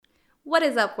What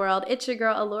is up, world? It's your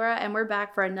girl, Allura, and we're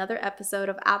back for another episode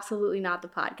of Absolutely Not the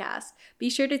Podcast. Be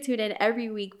sure to tune in every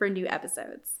week for new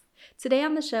episodes. Today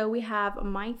on the show, we have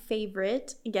my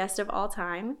favorite guest of all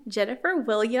time, Jennifer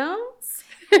Williams.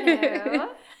 Hello.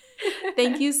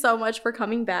 Thank you so much for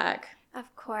coming back.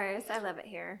 Of course. I love it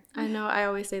here. I know I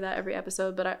always say that every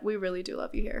episode, but we really do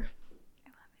love you here.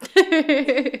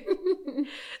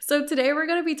 So today we're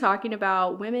going to be talking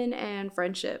about women and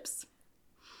friendships.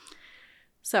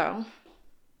 So,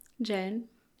 Jen,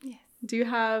 Yes. do you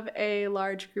have a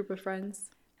large group of friends?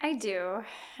 I do,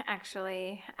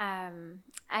 actually.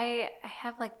 I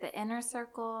have like the inner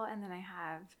circle, and then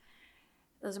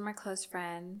those are my close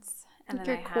friends. And Like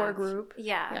then your core group?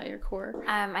 Yeah. Yeah, your core.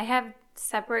 I have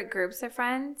separate groups of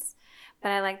friends,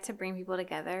 but I like to bring people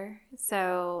together.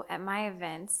 So at my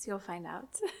events, you'll find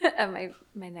out at my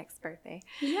next birthday,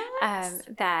 Yes.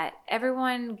 that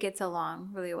everyone gets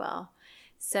along really well.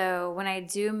 So when I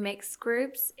do mixed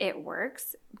groups, it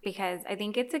works because I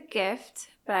think it's a gift,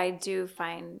 but I do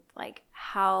find like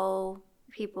how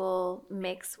people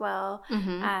mix well.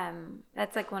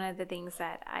 That's like one of the things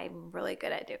that I'm really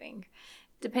good at doing,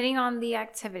 depending on the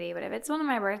activity. But if it's one of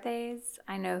my birthdays,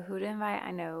 I know who to invite.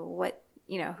 I know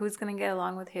who's going to get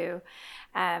along with who.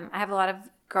 I have a lot of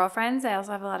girlfriends. I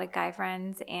also have a lot of guy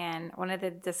friends. And one of the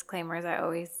disclaimers I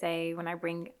always say when I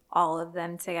bring all of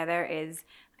them together is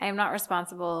I am not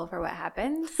responsible for what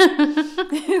happens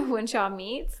when Shaw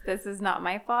meets. This is not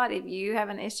my fault. If you have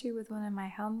an issue with one of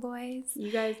my homeboys,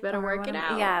 You guys better work it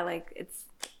out. Yeah, like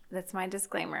that's my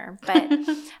disclaimer. But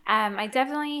I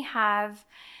definitely have,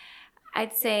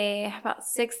 I'd say about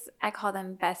 6, I call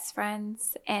them best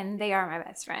friends, and they are my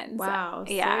best friends. Wow.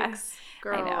 Yeah. 6.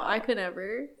 Girl, I know. I could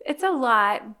never. It's a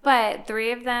lot, but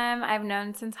 3 of them I've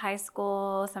known since high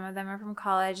school. Some of them are from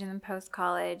college and then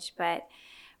post-college, but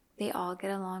they all get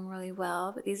along really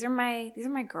well. But these are my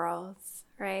girls,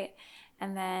 right?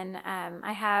 And then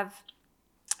I have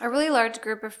a really large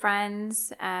group of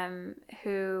friends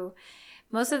who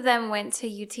most of them went to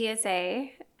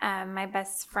UTSA. My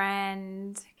best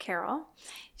friend, Carol,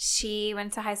 she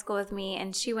went to high school with me,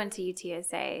 and she went to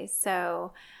UTSA.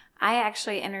 So I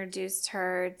actually introduced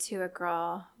her to a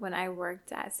girl when I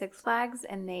worked at Six Flags,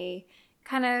 and they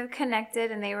kind of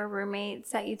connected, and they were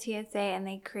roommates at UTSA, and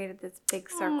they created this big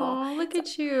circle. Oh, look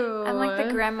at you. I'm like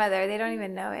the grandmother. They don't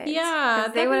even know it. Yeah.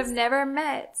 'Cause they would have never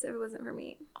met if it wasn't for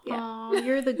me. Yeah. Oh,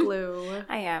 you're the glue.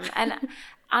 I am. And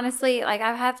honestly, like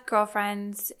I've had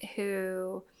girlfriends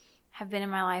who have been in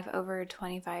my life over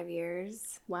 25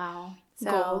 years. Wow. So,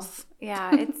 Goals.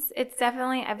 yeah, it's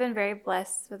definitely, I've been very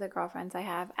blessed with the girlfriends I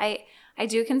have. I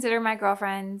do consider my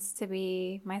girlfriends to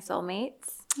be my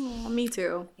soulmates. Oh, me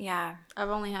too. Yeah. I've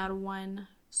only had one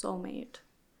soulmate.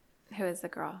 Who is the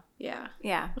girl? Yeah.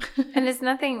 Yeah. And it's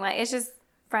nothing like, it's just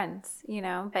friends,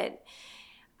 but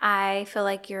I feel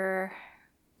like your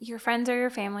friends are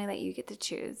your family that you get to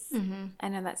choose. Mm-hmm. I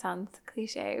know that sounds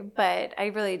cliche, but I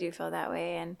really do feel that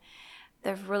way. And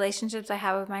the relationships I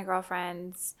have with my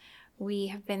girlfriends, we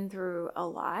have been through a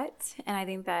lot. And I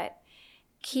think that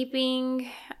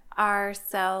keeping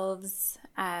ourselves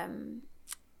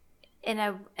in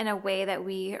a way that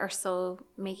we are still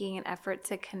making an effort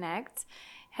to connect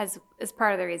is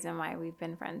part of the reason why we've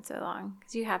been friends so long.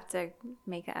 Because you have to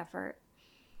make an effort.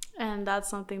 And that's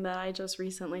something that I just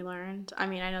recently learned. I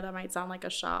mean, I know that might sound like a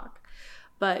shock,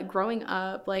 but growing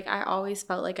up, like, I always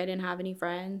felt like I didn't have any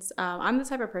friends. I'm the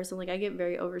type of person, like, I get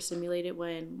very overstimulated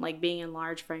when, like, being in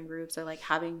large friend groups or, like,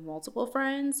 having multiple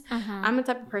friends. I'm the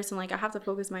type of person, like, I have to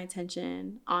focus my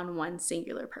attention on one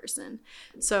singular person.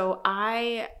 So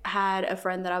I had a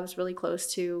friend that I was really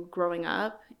close to growing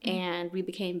up, and we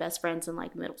became best friends in,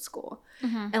 like, middle school.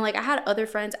 And, like, I had other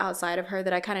friends outside of her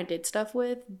that I kind of did stuff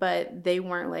with, but they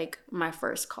weren't, like, my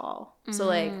first call. So,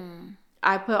 like,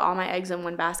 I put all my eggs in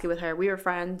one basket with her. We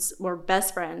were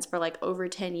best friends for like over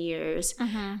 10 years.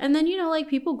 And then, like,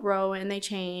 people grow and they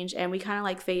change, and we kind of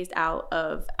like phased out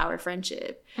of our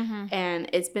friendship. And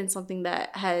it's been something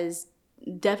that has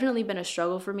definitely been a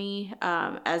struggle for me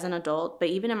as an adult, but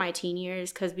even in my teen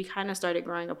years, because we kind of started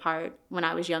growing apart when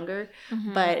I was younger,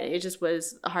 but it just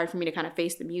was hard for me to kind of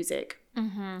face the music.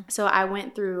 So I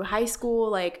went through high school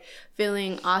like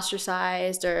feeling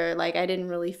ostracized, or like I didn't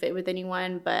really fit with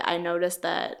anyone, but I noticed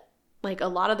that like a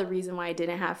lot of the reason why I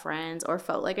didn't have friends or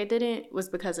felt like I didn't was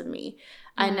because of me.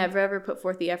 I never ever put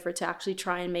forth the effort to actually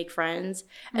try and make friends.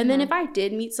 And then if I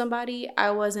did meet somebody, I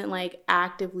wasn't like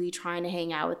actively trying to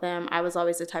hang out with them. I was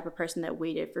always the type of person that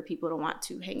waited for people to want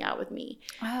to hang out with me.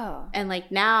 Oh. And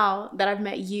like now that I've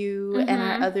met you and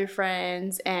our other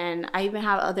friends, and I even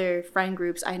have other friend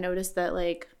groups, I noticed that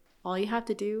like all you have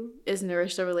to do is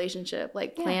nourish the relationship,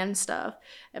 like plan stuff.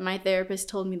 And my therapist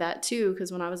told me that too,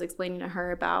 because when I was explaining to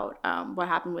her about what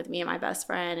happened with me and my best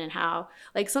friend, and how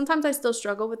like sometimes I still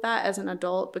struggle with that as an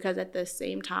adult, because at the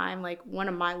same time, like one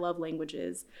of my love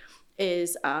languages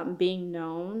is being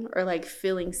known or like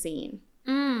feeling seen.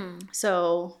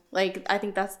 So like I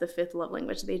think that's the 5th love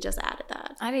language. They just added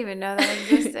that. I didn't even know that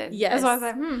existed. Yes. That's why I was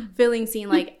like, feeling seen,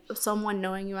 like someone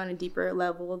knowing you on a deeper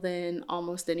level than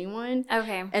almost anyone.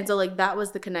 Okay. And so like that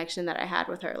was the connection that I had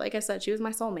with her. Like I said, she was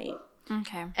my soulmate.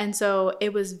 Okay. And so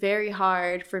it was very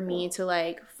hard for me to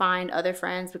like find other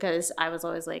friends, because I was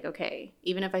always like, okay,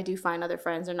 even if I do find other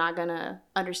friends, they're not gonna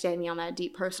understand me on that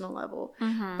deep personal level.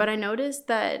 But I noticed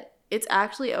that it's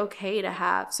actually okay to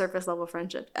have surface level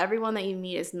friendships. Everyone that you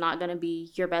meet is not going to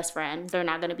be your best friend. They're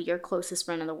not going to be your closest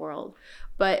friend in the world.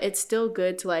 But it's still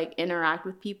good to like interact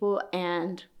with people,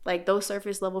 and like those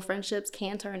surface level friendships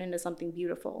can turn into something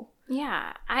beautiful.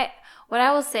 Yeah. What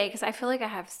I will say, because I feel like I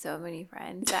have so many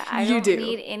friends that I don't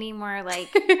need any more, like,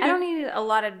 I don't need a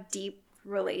lot of deep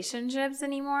relationships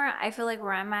anymore. I feel like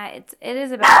where I'm at, it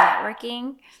is about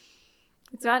networking.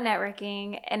 It's about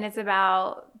networking, and it's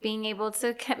about being able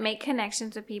to make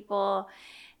connections with people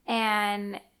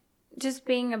and just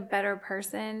being a better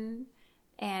person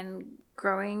and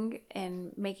growing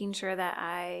and making sure that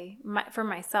for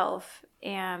myself,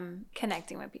 am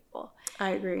connecting with people. I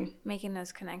agree. Making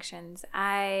those connections.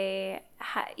 When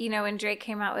Drake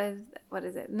came out with, what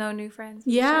is it? No New Friends?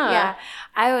 Yeah.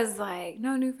 I was like,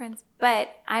 no new friends.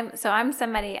 But I'm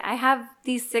somebody, I have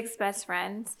these 6 best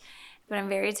friends, but I'm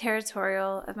very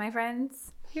territorial of my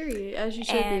friends. Period, as you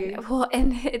should be. Well,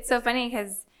 and it's so funny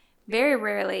because very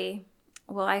rarely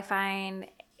will I find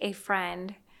a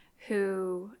friend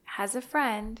who has a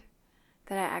friend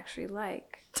that I actually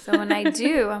like. So when I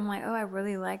do, I'm like, oh, I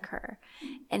really like her.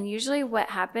 And usually what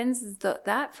happens is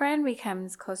that friend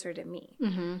becomes closer to me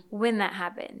when that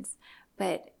happens.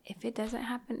 But if it doesn't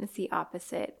happen, it's the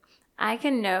opposite. I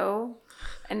can know,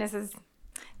 and this is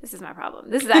my problem.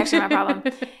 This is actually my problem.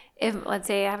 If, let's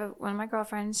say, I have one of my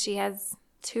girlfriends, she has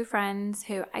 2 friends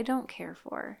who I don't care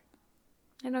for.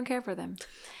 I don't care for them.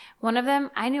 One of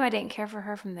them, I knew I didn't care for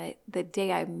her from the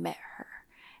day I met her.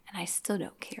 And I still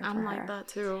don't care for her. I'm like that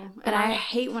too. But I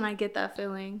hate when I get that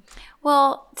feeling.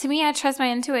 Well, to me, I trust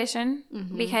my intuition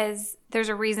because there's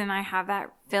a reason I have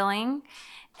that feeling.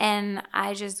 And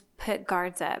I just put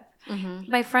guards up.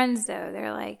 My friends, though,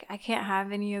 they're like, I can't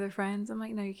have any other friends. I'm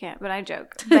like, no, you can't. But I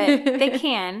joke. But they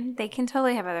can. They can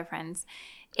totally have other friends.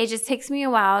 It just takes me a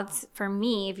while for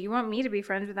me. If you want me to be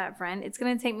friends with that friend, it's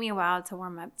going to take me a while to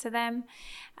warm up to them,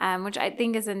 which I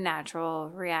think is a natural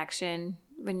reaction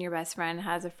when your best friend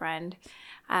has a friend.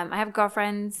 I have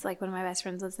girlfriends. Like one of my best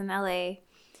friends lives in LA.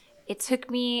 It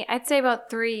took me, I'd say, about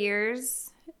 3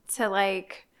 years to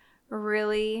like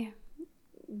really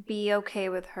be okay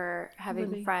with her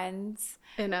having friends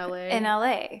in LA.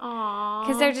 Aww.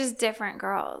 Because they're just different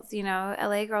girls. You know,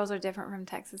 LA girls are different from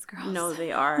Texas girls. No,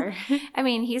 they are. I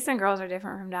mean, Houston girls are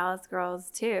different from Dallas girls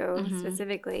too,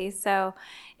 specifically. So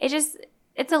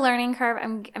it's a learning curve.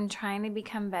 I'm trying to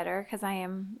become better because I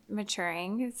am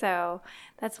maturing. So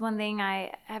that's one thing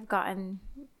I have I'm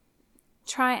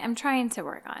trying to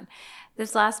work on.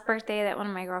 This last birthday that one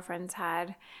of my girlfriends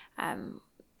had,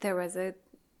 there was a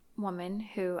woman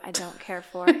who I don't care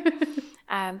for.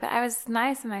 But I was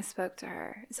nice and I spoke to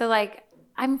her. So like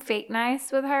I'm fake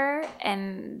nice with her,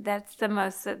 and that's the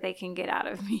most that they can get out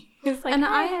of me. It's like, and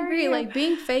I agree, like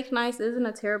being fake nice isn't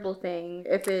a terrible thing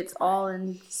if it's all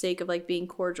in sake of like being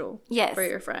cordial for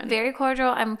your friend. Very cordial.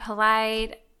 I'm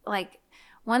polite. Like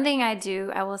one thing I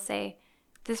do, I will say,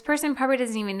 this person probably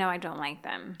doesn't even know I don't like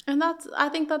them. And I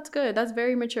think that's good. That's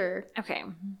very mature. Okay.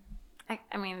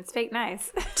 I mean, it's fake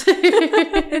nice.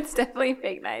 It's definitely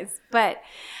fake nice. But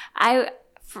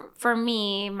for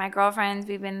me, my girlfriends,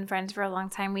 we've been friends for a long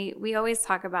time. We always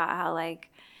talk about how, like,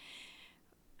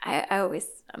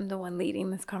 I'm the one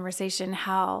leading this conversation,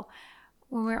 how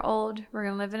when we're old, we're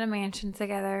going to live in a mansion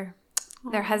together.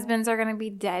 Aww. Their husbands are going to be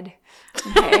dead.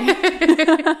 Okay.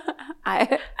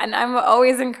 I'm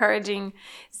always encouraging,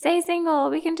 stay single.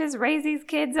 We can just raise these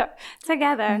kids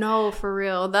together. No, for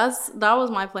real. That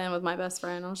was my plan with my best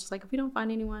friend. I was just like, if we don't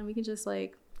find anyone, we can just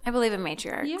like. I believe in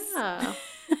matriarchs. Yeah.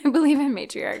 I believe in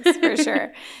matriarchs for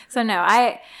sure. So no,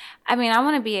 I mean, I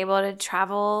want to be able to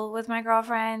travel with my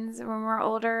girlfriends when we're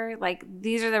older. Like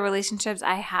these are the relationships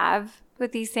I have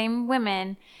with these same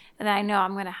women that I know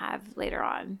I'm going to have later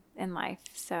on in life.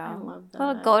 So I love that.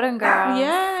 Little golden girls.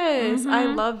 Yes, I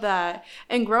love that.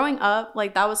 And growing up,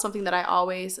 like that was something that I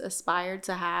always aspired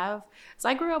to have. So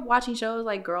I grew up watching shows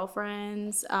like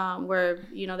Girlfriends, where,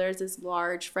 you know, there's this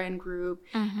large friend group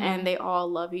and they all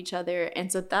love each other.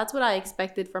 And so that's what I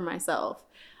expected for myself.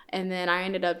 And then I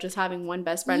ended up just having one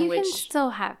best friend, You can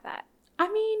still have that.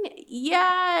 I mean,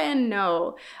 yeah and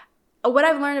no. What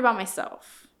I've learned about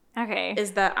myself Okay.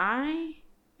 is that I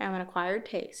am an acquired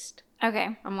taste.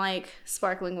 Okay. I'm like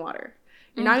sparkling water.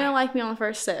 You're not going to like me on the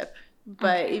first sip,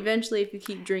 but eventually if you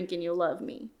keep drinking, you'll love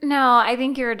me. No, I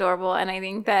think you're adorable, and I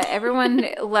think that everyone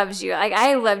loves you. Like,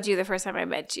 I loved you the first time I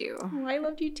met you. Oh, I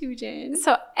loved you too, Jen.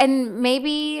 So, and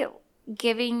maybe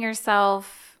giving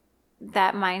yourself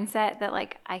that mindset that,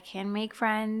 like, I can make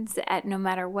friends at no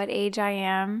matter what age I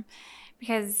am,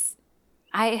 because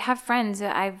I have friends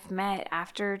that I've met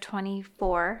after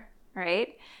 24,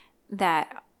 right,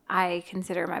 that I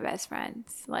consider my best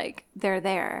friends. Like, they're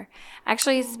there.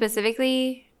 Actually,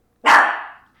 specifically,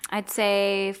 I'd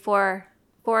say four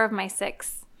of my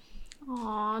 6.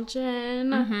 Aw,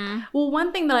 Jen. Well,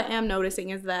 one thing that I am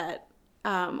noticing is that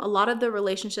a lot of the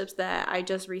relationships that I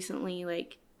just recently,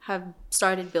 like, have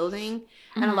started building,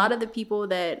 and a lot of the people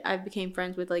that I became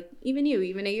friends with, like, even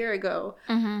a year ago,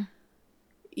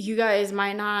 you guys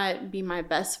might not be my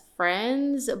best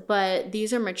friends, but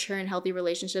these are mature and healthy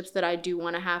relationships that I do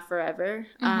want to have forever.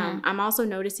 I'm also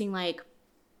noticing, like,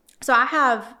 so I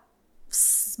have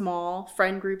small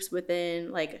friend groups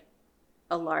within, like,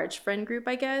 a large friend group,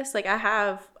 I guess. Like, I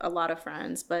have a lot of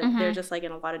friends, but they're just, like,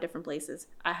 in a lot of different places.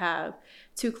 I have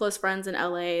 2 close friends in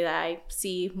LA that I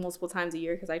see multiple times a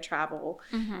year because I travel.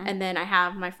 And then I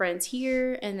have my friends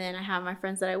here, and then I have my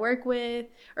friends that I work with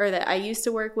or that I used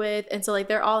to work with. And so, like,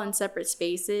 they're all in separate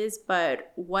spaces.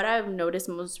 But what I've noticed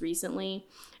most recently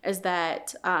is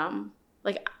that,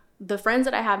 like, the friends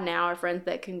that I have now are friends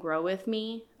that can grow with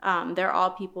me. They're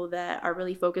all people that are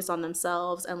really focused on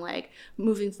themselves and, like,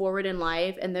 moving forward in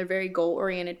life, and they're very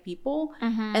goal-oriented people.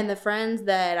 And the friends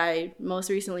that I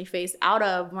most recently phased out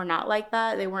of were not like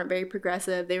that. They weren't very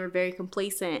progressive. They were very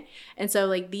complacent. And so,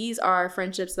 like, these are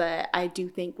friendships that I do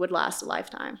think would last a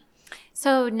lifetime.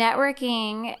 So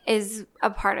networking is a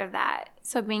part of that.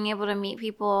 So being able to meet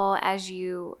people as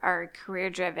you are career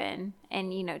driven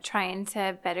and, you know, trying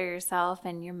to better yourself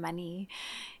and your money,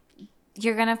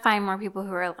 you're going to find more people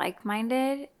who are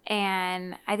like-minded.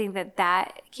 And I think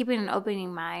that keeping an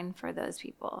opening mind for those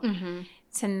people,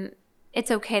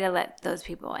 it's okay to let those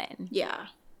people in. Yeah.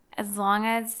 As long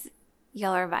as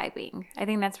y'all are vibing. I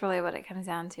think that's really what it comes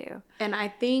down to. And I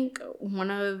think one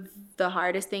of the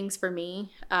hardest things for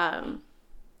me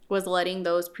was letting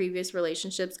those previous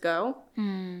relationships go.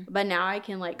 But now I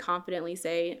can, like, confidently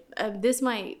say, this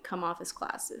might come off as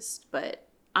classist, but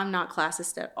I'm not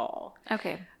classist at all.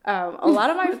 Okay. A lot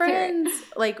of my friends,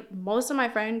 like, most of my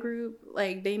friend group,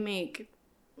 like, they make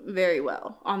very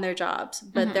well on their jobs,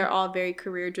 but they're all very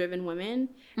career-driven women.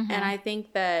 And I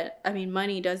think that, I mean,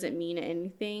 money doesn't mean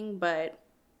anything, but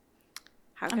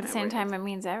how can at the same time, it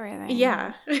means everything.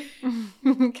 Yeah.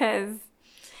 Because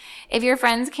if your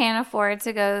friends can't afford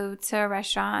to go to a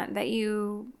restaurant that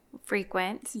you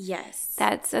frequent, yes,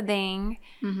 that's a thing.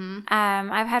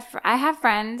 I have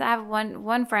friends. I have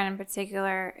one friend in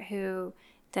particular who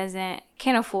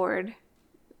can't afford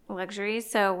luxuries.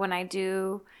 So when I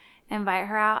do invite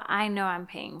her out, I know I'm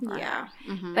paying for her.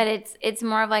 But it's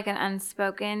more of like an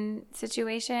unspoken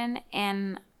situation,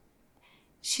 and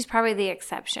she's probably the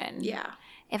exception. Yeah.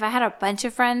 If I had a bunch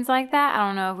of friends like that, I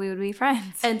don't know if we would be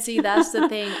friends. And see, that's the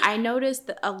thing. I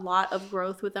noticed a lot of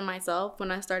growth within myself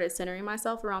when I started centering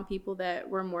myself around people that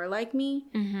were more like me.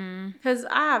 Because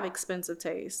I have expensive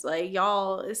taste. Like,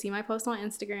 y'all see my posts on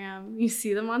Instagram. You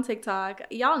see them on TikTok.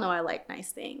 Y'all know I like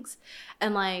nice things.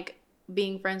 And, like,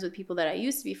 being friends with people that I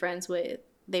used to be friends with,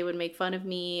 they would make fun of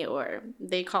me, or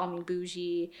they call me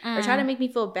bougie, or try to make me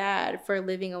feel bad for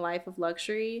living a life of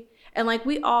luxury. And, like,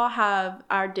 we all have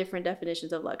our different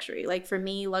definitions of luxury. Like, for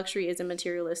me, luxury isn't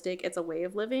materialistic. It's a way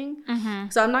of living.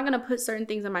 So I'm not going to put certain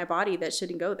things in my body that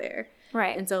shouldn't go there.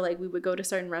 Right. And so, like, we would go to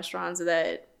certain restaurants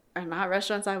that are not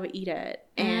restaurants I would eat at,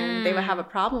 and they would have a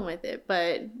problem with it.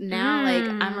 But now, like,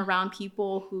 I'm around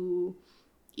people who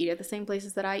eat at the same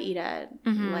places that I eat at,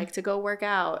 like to go work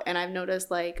out. And I've noticed,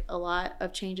 like, a lot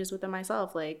of changes within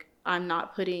myself. Like, I'm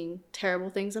not putting terrible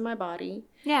things in my body.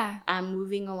 Yeah. I'm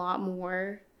moving a lot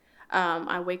more.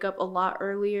 I wake up a lot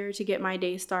earlier to get my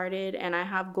day started, and I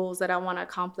have goals that I want to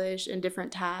accomplish in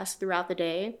different tasks throughout the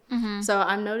day. So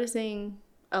I'm noticing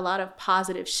a lot of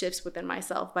positive shifts within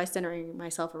myself by centering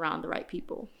myself around the right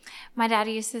people. My dad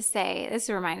used to say, this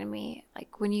reminded me,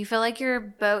 like when you feel like your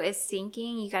boat is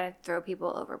sinking, you got to throw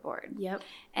people overboard. Yep.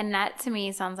 And that to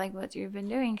me sounds like what you've been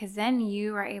doing, because then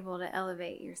you are able to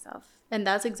elevate yourself. And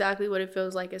that's exactly what it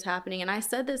feels like is happening. And I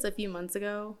said this a few months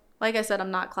ago. Like I said,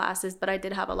 I'm not classist, but I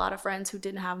did have a lot of friends who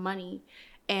didn't have money.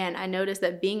 And I noticed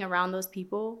that being around those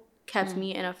people kept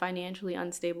me in a financially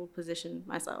unstable position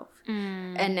myself.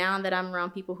 And now that I'm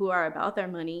around people who are about their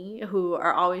money, who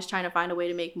are always trying to find a way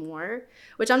to make more,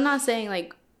 which I'm not saying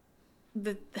like,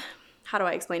 how do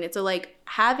I explain it? So like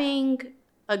having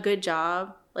a good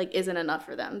job like isn't enough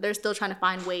for them. They're still trying to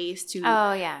find ways to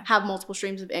have multiple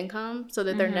streams of income so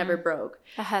that they're never broke.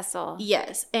 The hustle.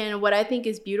 Yes. And what I think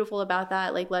is beautiful about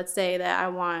that, like let's say that I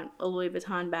want a Louis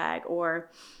Vuitton bag, or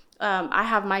I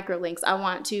have microlinks. I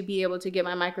want to be able to get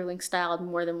my microlink styled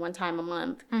more than one time a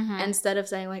month. Instead of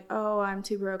saying like, oh, I'm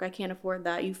too broke, I can't afford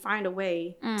that. You find a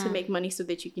way to make money so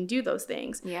that you can do those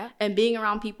things. Yeah. And being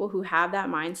around people who have that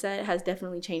mindset has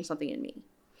definitely changed something in me.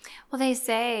 Well, they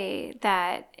say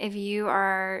that if you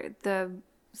are the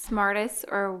smartest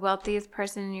or wealthiest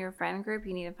person in your friend group,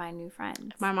 you need to find new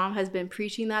friends. My mom has been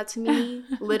preaching that to me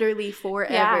literally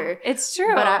forever. Yeah, it's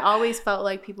true. But I always felt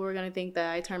like people were going to think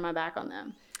that I turned my back on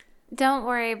them. Don't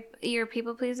worry. You're a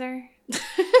people pleaser?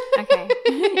 Okay.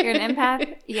 You're an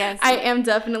empath? Yes. I am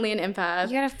definitely an empath.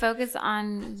 You got to focus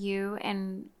on you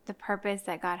and the purpose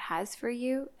that God has for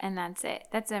you, and that's it.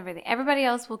 That's everything. Everybody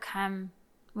else will come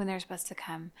when they're supposed to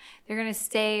come. They're going to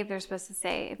stay if they're supposed to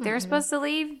stay. If they're supposed to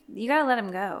leave, you got to let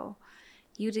them go.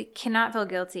 You cannot feel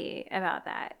guilty about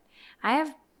that. I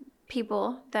have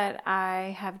people that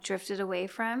I have drifted away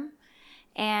from,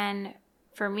 and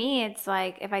for me, it's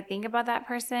like if I think about that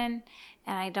person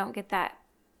and I don't get that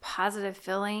positive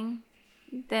feeling,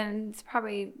 then it's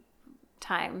probably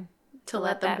time to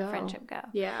let that friendship go.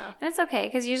 Yeah. And it's okay,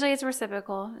 because usually it's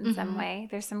reciprocal in some way.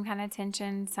 There's some kind of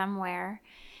tension somewhere,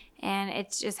 and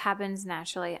it just happens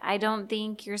naturally. I don't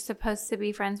think you're supposed to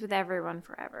be friends with everyone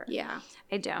forever. Yeah.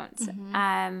 I don't.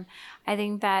 I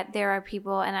think that there are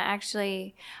people, and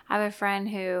I have a friend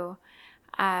who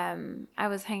I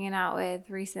was hanging out with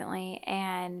recently,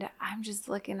 and I'm just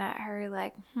looking at her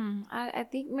like, I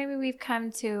think maybe we've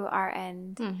come to our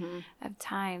end of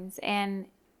times. And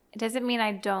it doesn't mean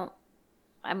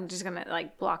I'm just going to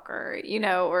like block her,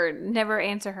 or never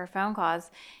answer her phone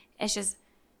calls. It's just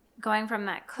going from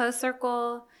that close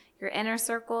circle, your inner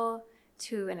circle,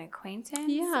 to an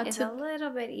acquaintance is a little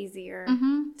bit easier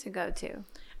to go to.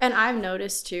 And I've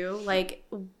noticed too, like,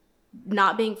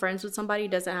 not being friends with somebody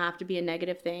doesn't have to be a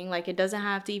negative thing. Like, it doesn't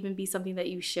have to even be something that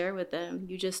you share with them.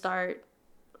 You just start,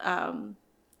 I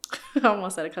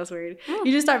almost said a cuss word.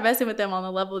 You just start messing with them on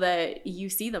the level that you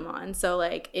see them on. So,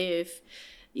 like,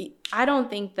 I don't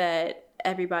think that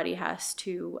everybody has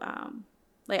to,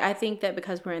 I think that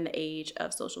because we're in the age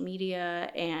of social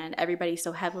media and everybody's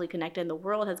so heavily connected, and the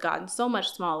world has gotten so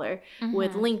much smaller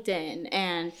with LinkedIn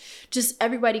and just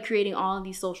everybody creating all of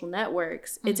these social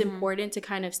networks, it's important to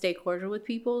kind of stay cordial with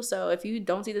people. So if you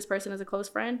don't see this person as a close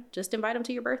friend, just invite them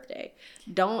to your birthday.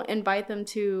 Don't invite them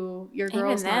to your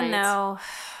girls' nights. Even then, though,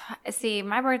 see,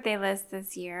 my birthday list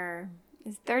this year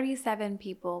is 37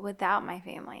 people without my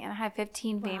family, and I have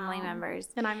 15 family members.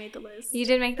 And I made the list. You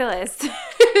did make the list.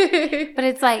 But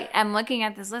it's like, I'm looking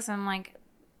at this list, and I'm like,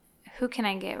 who can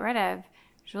I get rid of?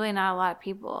 There's really not a lot of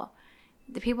people.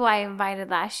 The people I invited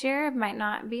last year might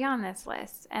not be on this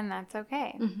list, and that's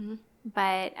okay.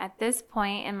 But at this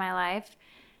point in my life,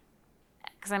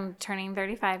 because I'm turning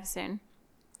 35 soon,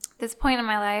 this point in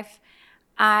my life,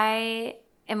 I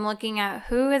am looking at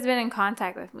who has been in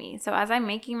contact with me. So as I'm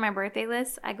making my birthday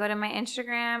list, I go to my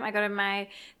Instagram, I go to my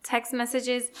text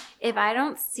messages. If I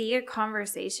don't see a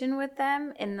conversation with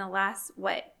them in the last,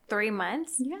 3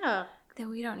 months? Yeah. Then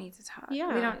we don't need to talk.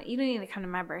 Yeah. You don't need to come to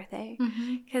my birthday,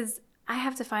 because I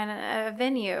have to find a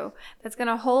venue that's going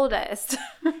to hold us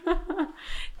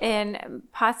and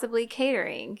possibly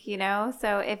catering,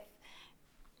 So if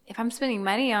I'm spending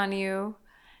money on you,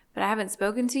 but I haven't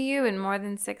spoken to you in more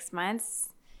than 6 months,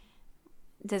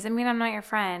 doesn't mean I'm not your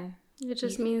friend. It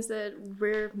just means that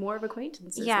we're more of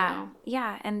acquaintances now.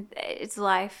 Yeah, and it's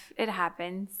life. It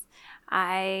happens.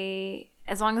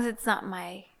 As long as it's not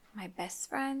my best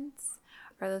friends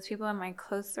or those people in my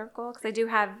close circle, because I do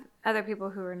have other people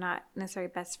who are not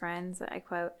necessarily best friends, I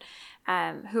quote,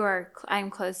 who I'm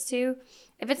close to.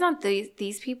 If it's not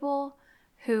these people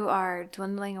who are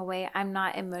dwindling away, I'm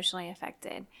not emotionally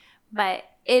affected. But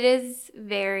it is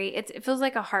it feels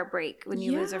like a heartbreak when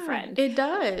you lose a friend. It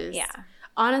does. Yeah.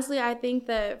 Honestly, I think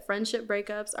that friendship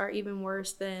breakups are even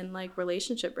worse than like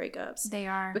relationship breakups. They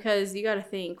are. Because you got to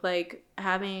think, like,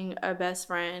 having a best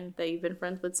friend that you've been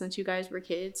friends with since you guys were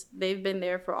kids, they've been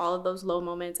there for all of those low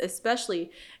moments, especially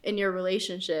in your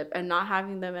relationship, and not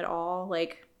having them at all.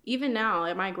 Like, even now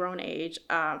at my grown age,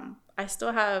 I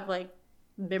still have like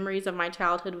memories of my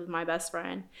childhood with my best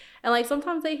friend, and like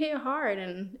sometimes they hit hard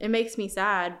and it makes me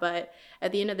sad, but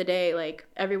at the end of the day, like,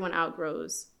 everyone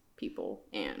outgrows people,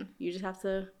 and you just have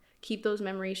to keep those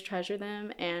memories, treasure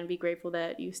them, and be grateful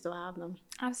that you still have them.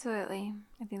 Absolutely.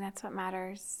 I think that's what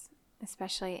matters,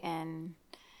 especially in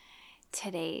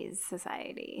today's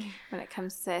society when it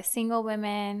comes to single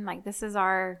women. Like, this is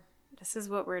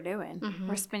what we're doing. Mm-hmm.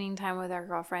 We're spending time with our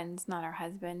girlfriends, not our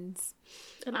husbands.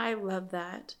 And I love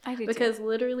that. I do because too.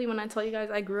 Literally, when I tell you guys,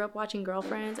 I grew up watching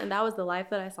Girlfriends, and that was the life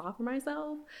that I saw for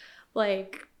myself.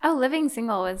 Like, living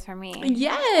single was for me.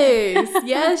 Yes.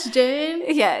 Yes, Jen.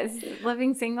 Yes.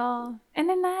 Living single. And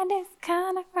the night is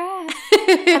kind of right.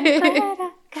 I'm glad I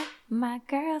got my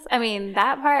girls. I mean,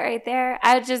 that part right there,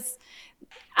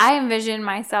 I envision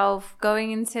myself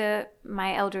going into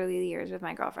my elderly years with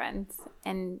my girlfriends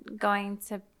and going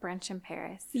to brunch in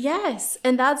Paris. Yes.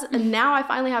 And now I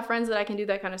finally have friends that I can do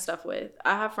that kind of stuff with.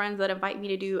 I have friends that invite me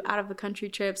to do out of the country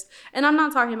trips. And I'm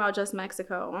not talking about just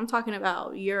Mexico. I'm talking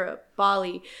about Europe,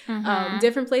 Bali,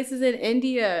 different places in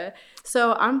India.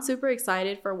 So I'm super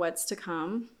excited for what's to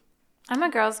come. I'm a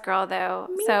girl's girl, though.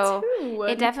 Me so too.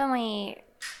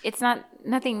 It's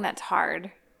nothing that's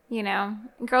hard. You know,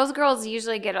 girls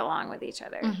usually get along with each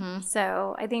other. Mm-hmm.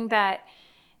 So I think that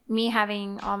me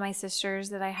having all my sisters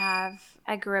that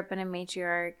I grew up in a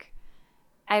matriarch.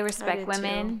 I respect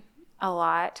women a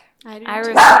lot. I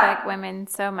respect women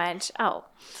so much. Oh,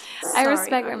 I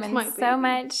respect women so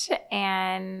much.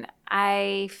 And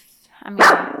I mean,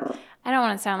 I don't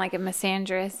want to sound like a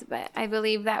misandrist, but I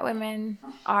believe that women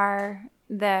are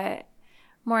the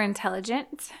more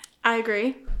intelligent. I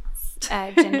agree.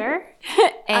 Gender.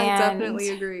 And I definitely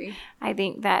agree. I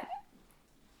think that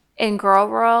in girl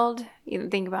world, you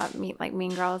think about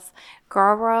Mean Girls,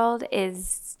 girl world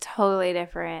is totally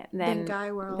different than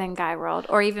guy world,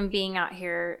 or even being out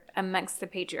here amongst the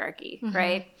patriarchy,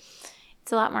 right?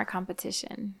 It's a lot more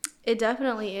competition. It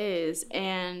definitely is,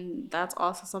 and that's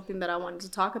also something that I wanted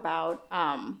to talk about.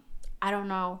 I don't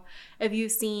know if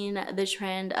you've seen the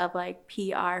trend of like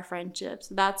PR friendships.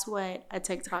 That's what a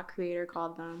TikTok creator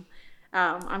called them.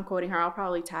 I'm quoting her. I'll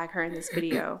probably tag her in this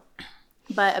video.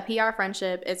 But a PR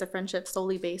friendship is a friendship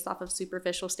solely based off of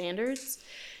superficial standards.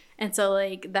 And so,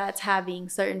 like, that's having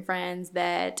certain friends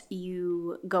that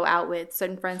you go out with,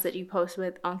 certain friends that you post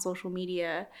with on social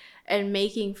media, and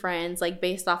making friends, like,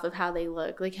 based off of how they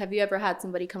look. Like, have you ever had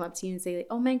somebody come up to you and say, like,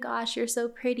 oh my gosh, you're so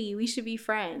pretty, we should be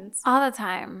friends? All the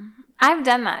time. I've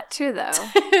done that too, though.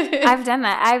 I've done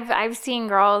that. I've seen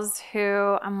girls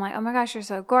who I'm like, oh my gosh, you're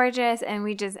so gorgeous, and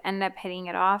we just end up hitting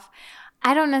it off.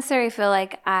 I don't necessarily feel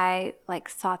like I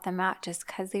sought them out just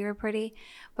because they were pretty.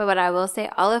 But what I will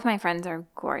say, all of my friends are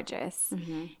gorgeous.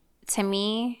 Mm-hmm. To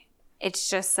me, it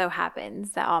just so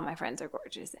happens that all my friends are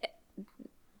gorgeous.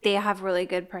 They have really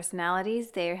good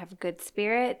personalities. They have good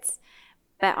spirits.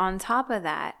 But on top of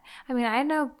that, I mean, I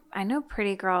know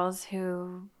pretty girls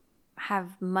who have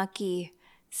mucky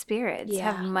spirits,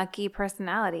 have mucky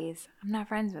personalities. I'm not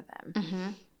friends with them. Mm-hmm.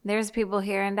 There's people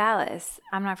here in Dallas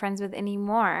I'm not friends with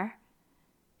anymore.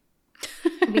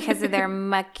 Because of their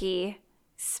mucky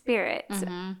spirit.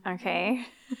 Mm-hmm. Okay.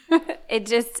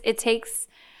 It takes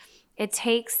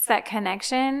that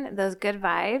connection, those good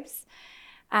vibes.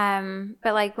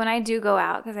 But like when I do go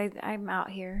out, because I'm out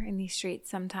here in these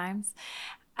streets sometimes,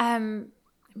 me and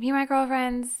my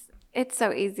girlfriends, it's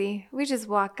so easy. We just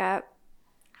walk up.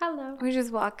 Hello. We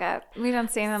just walk up. We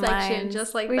don't stand in line.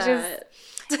 Just like that.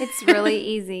 It's really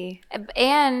easy.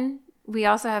 And we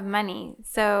also have money.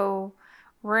 So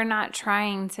we're not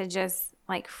trying to just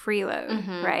like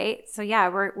freeload, right? So yeah,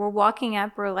 we're walking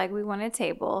up. We're like, we want a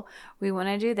table. We want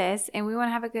to do this. And we want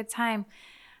to have a good time.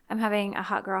 I'm having a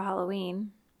hot girl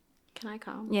Halloween. Can I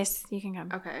come? Yes, you can come.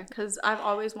 Okay, because I've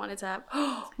always wanted to have,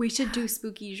 we should do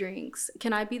spooky drinks.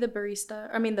 Can I be the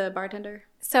the bartender?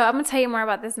 So I'm going to tell you more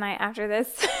about this night after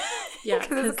this. Yeah.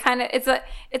 Because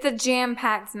it's a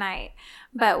jam-packed night.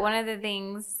 But one of the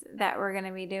things that we're going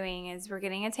to be doing is we're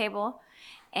getting a table.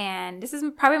 And this is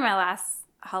probably my last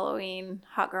Halloween,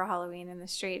 hot girl Halloween in the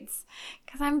streets.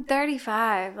 Because I'm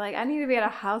 35. Like, I need to be at a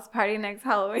house party next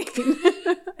Halloween.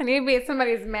 I need to be at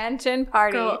somebody's mansion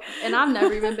party. Girl, and I've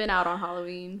never even been out on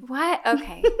Halloween. What?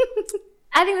 Okay.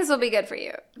 I think this will be good for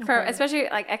you. Especially,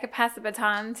 like, I could pass the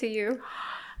baton to you.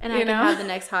 And I can have the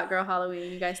next Hot Girl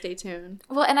Halloween. You guys stay tuned.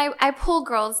 Well, and I pull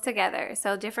girls together.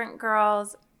 So different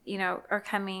girls, are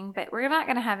coming, but we're not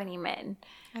going to have any men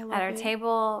at our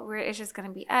table. It's just going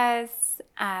to be us.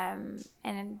 And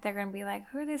they're going to be like,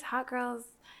 who are these hot girls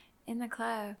in the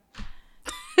club?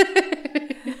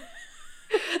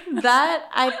 That,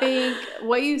 I think,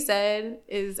 what you said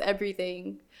is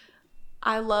everything.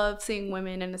 I love seeing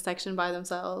women in a section by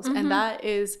themselves. Mm-hmm. And that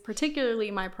is particularly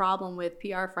my problem with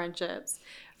PR friendships.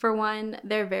 For one,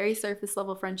 they're very surface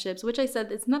level friendships, which I said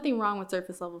there's nothing wrong with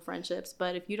surface level friendships.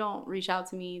 But if you don't reach out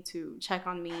to me to check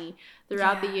on me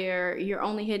throughout the year, you're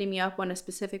only hitting me up when a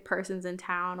specific person's in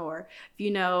town, or if you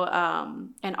know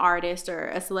an artist or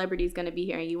a celebrity is going to be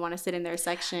here and you want to sit in their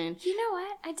section. You know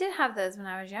what? I did have those when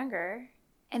I was younger.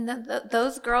 And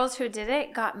those girls who did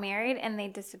it got married and they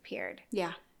disappeared.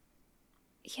 Yeah.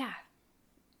 Yeah.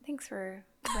 Thanks for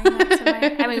bringing that to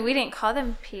my... I mean, we didn't call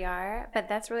them PR, but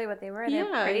that's really what they were. They're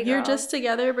pretty girls. You're just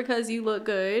together because you look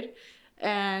good.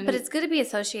 But it's good to be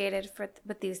associated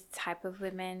with these type of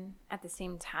women at the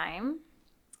same time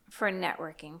for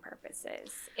networking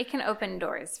purposes. It can open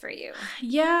doors for you.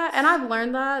 Yeah, and I've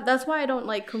learned that. That's why I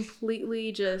don't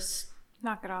completely just...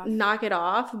 knock it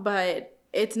off. But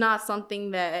it's not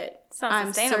something that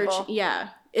I'm searching. Yeah.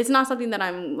 It's not something that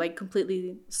I'm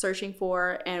completely searching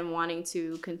for and wanting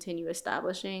to continue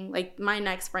establishing. My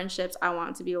next friendships, I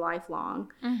want to be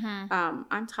lifelong. Mm-hmm.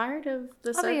 I'm tired of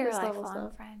the surface level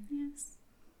stuff. Friend.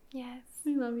 Yes.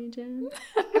 We love you, Jen.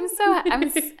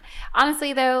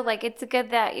 Honestly though, it's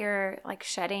good that you're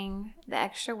shedding the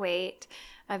extra weight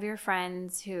of your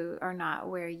friends who are not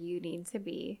where you need to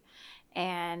be,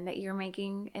 and that you're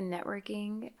making and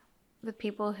networking with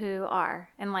people who are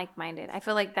and like-minded. I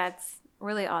feel like that's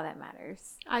really all that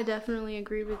matters. I definitely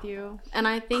agree with you. And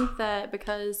I think that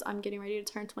because I'm getting ready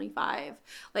to turn 25,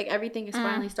 everything is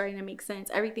finally starting to make sense.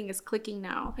 Everything is clicking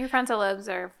now. Your frontal lobes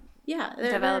are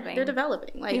developing. They're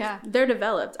developing. They're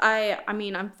developed. I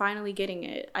mean, I'm finally getting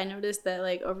it. I noticed that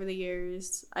over the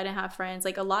years, I didn't have friends.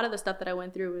 A lot of the stuff that I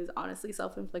went through was honestly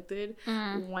self-inflicted.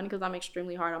 One, because I'm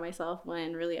extremely hard on myself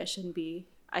when really I shouldn't be.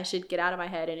 I should get out of my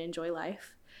head and enjoy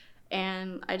life.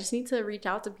 And I just need to reach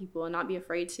out to people and not be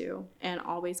afraid to, and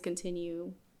always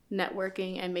continue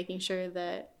networking and making sure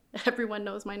that everyone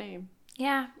knows my name.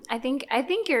 Yeah, I think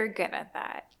you're good at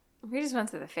that. We just went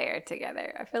to the fair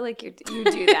together. I feel like you do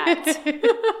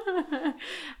that.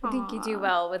 I think you do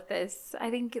well with this. I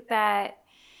think that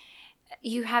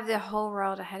you have the whole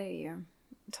world ahead of you.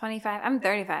 25. I'm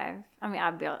 35. I mean,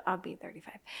 I'll be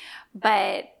 35.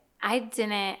 But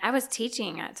I was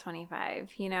teaching at 25,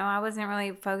 I wasn't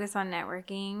really focused on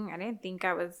networking. I didn't think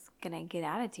I was going to get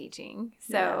out of teaching.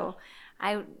 So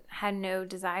I had no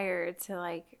desire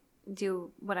to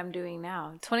do what I'm doing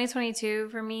now. 2022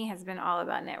 for me has been all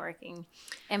about networking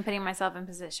and putting myself in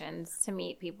positions to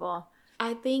meet people.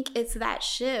 I think it's that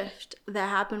shift that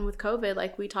happened with COVID,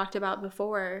 like we talked about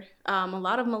before. A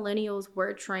lot of millennials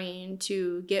were trained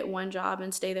to get one job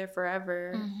and stay there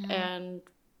forever. Mm-hmm. And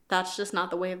that's just not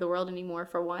the way of the world anymore,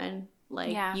 for one.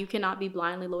 You cannot be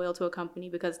blindly loyal to a company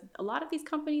because a lot of these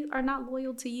companies are not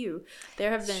loyal to you.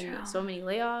 There have been so many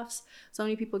layoffs, so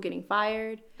many people getting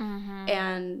fired. Mm-hmm.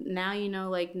 And now,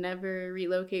 never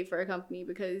relocate for a company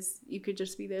because you could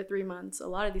just be there 3 months. A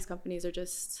lot of these companies are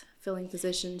just filling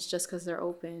positions just because they're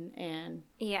open. And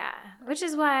yeah, which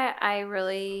is why I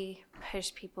really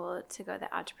push people to go the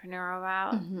entrepreneurial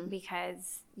route. Mm-hmm.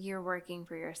 Because you're working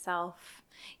for yourself.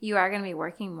 You are going to be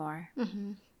working more.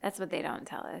 Mm-hmm. That's what they don't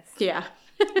tell us. Yeah.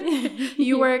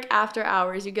 You work after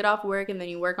hours. You get off work and then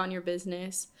you work on your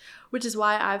business, which is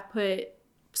why I've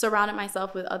surrounded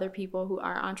myself with other people who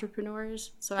are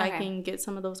entrepreneurs so I can get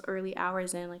some of those early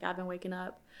hours in. I've been waking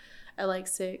up at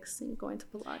 6 and going to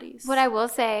Pilates. What I will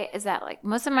say is that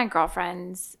most of my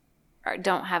girlfriends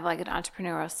don't have an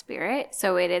entrepreneurial spirit.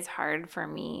 So it is hard for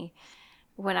me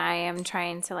when I am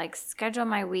trying to schedule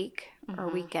my week or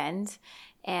weekend.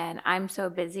 And I'm so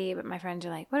busy, but my friends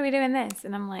are like, what are we doing this?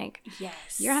 And I'm like,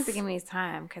 yes, you don't have to give me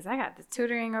time because I got the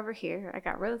tutoring over here. I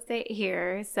got real estate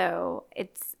here. So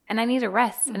and I need to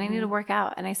rest and I need to work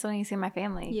out and I still need to see my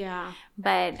family. Yeah.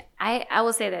 But I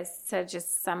will say this to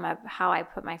just sum up how I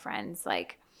put my friends,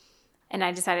 and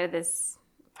I decided this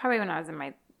probably when I was in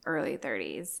my early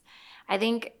 30s. I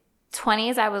think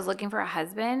 20s, I was looking for a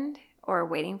husband or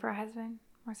waiting for a husband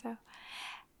more so.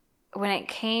 When it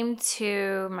came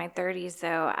to my 30s,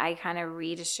 though, I kind of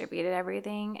redistributed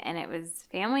everything, and it was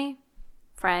family,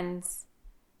 friends,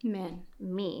 men,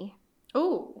 me.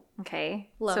 Oh, okay.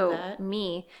 Love that.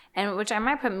 Me, and which I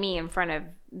might put me in front of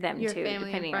them your too, family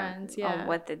depending and friends, on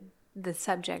what the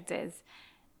subject is.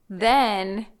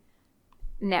 Then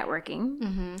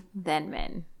networking than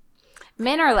men.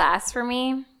 Men are last for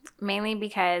me, mainly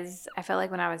because I felt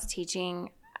like when I was teaching,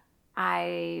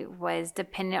 I was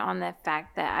dependent on the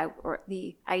fact that or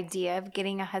the idea of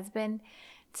getting a husband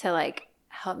to like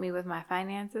help me with my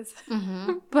finances.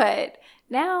 But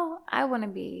now I want to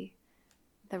be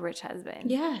the rich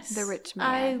husband. Yes. The rich man.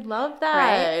 I love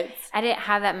that. Right? I didn't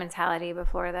have that mentality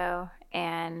before though.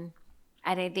 And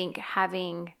I didn't think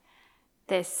having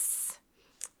this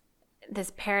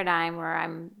paradigm where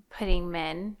I'm putting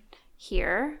men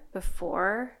here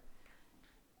before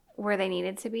where they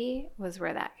needed to be was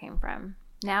where that came from.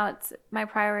 Now it's my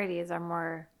priorities are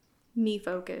more me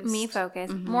focused,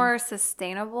 more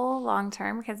sustainable long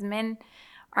term, because men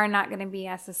are not going to be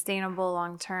as sustainable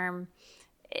long term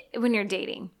when you're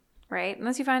dating, right?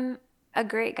 Unless you find a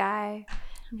great guy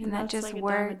and that just like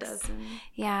works.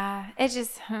 Yeah, it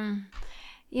just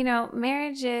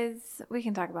marriage is, we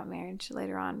can talk about marriage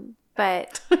later on,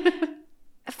 but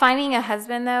finding a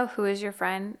husband though who is your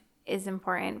friend is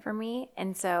important for me.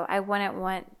 And so I wouldn't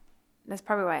want, that's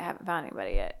probably why I haven't found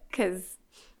anybody yet, because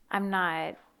I'm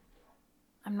not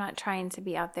trying to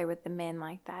be out there with the men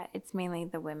like that. It's mainly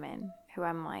the women who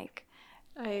I'm like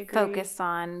focused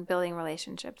on building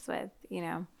relationships with,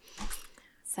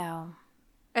 so.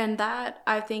 And that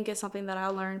I think is something that I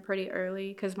learned pretty early,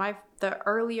 because the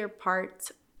earlier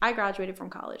parts, I graduated from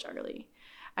college early.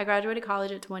 I graduated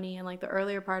college at 20, and like the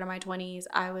earlier part of my 20s,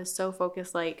 I was so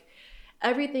focused, like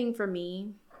everything for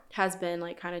me has been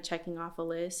like kind of checking off a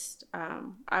list.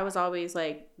 I was always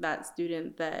like that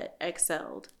student that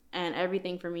excelled, and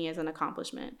everything for me is an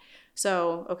accomplishment.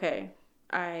 So, okay,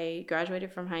 I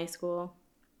graduated from high school,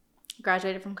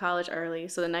 graduated from college early.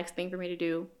 So the next thing for me to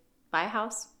do, buy a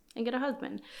house and get a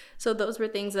husband. So those were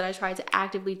things that I tried to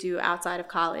actively do outside of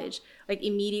college. Like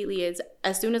immediately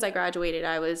as soon as I graduated,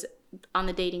 I was on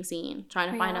the dating scene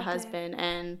trying to find a husband.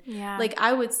 And like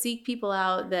I would seek people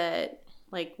out that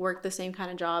like worked the same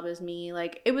kind of job as me.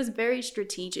 Like it was very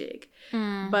strategic.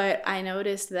 But I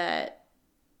noticed that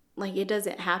like it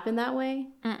doesn't happen that way.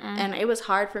 And it was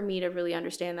hard for me to really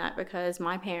understand that, because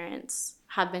my parents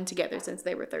have been together since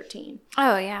they were 13.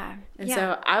 Oh, yeah. And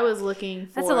so I was looking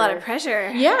for... That's a lot of pressure.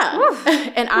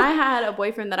 Yeah. And I had a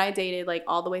boyfriend that I dated like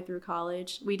all the way through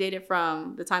college. We dated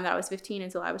from the time that I was 15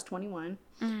 until I was 21.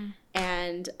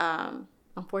 And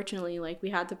unfortunately, like we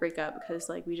had to break up because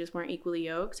like we just weren't equally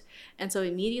yoked. And so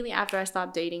immediately after I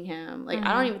stopped dating him, like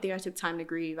I don't even think I took time to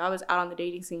grieve. I was out on the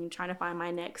dating scene trying to find my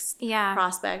next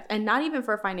prospect, and not even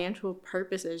for financial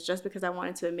purposes, just because I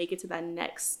wanted to make it to that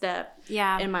next step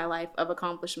in my life of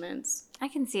accomplishments. I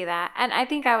can see that. And I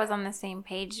think I was on the same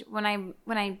page when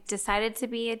I decided to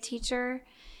be a teacher.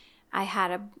 I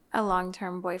had a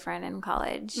long-term boyfriend in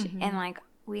college, and like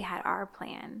we had our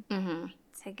plan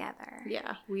together.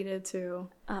 Yeah, we did too.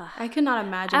 I could not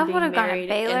imagine being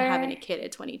married and having a kid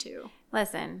at 22.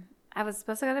 Listen, I was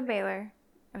supposed to go to Baylor.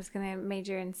 I was going to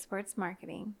major in sports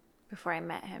marketing before I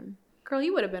met him. Girl,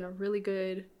 you would have been a really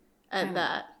good at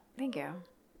that. Thank you.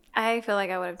 I feel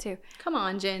like I would have too. Come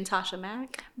on, Jen Tasha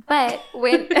Mack. But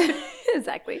when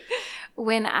exactly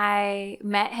when I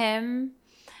met him,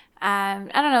 I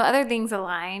don't know, other things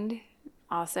aligned.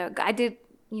 Also, I did.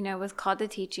 Was called to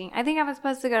teaching. I think I was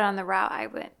supposed to go down the route I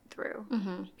went through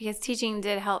because teaching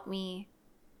did help me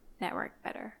network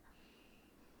better.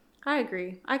 I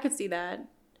agree. I could see that.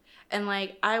 And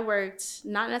like I worked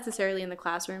not necessarily in the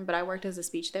classroom, but I worked as a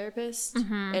speech therapist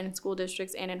in school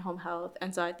districts and in home health.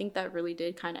 And so I think that really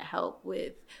did kind of help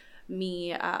with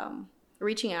me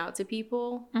reaching out to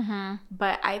people.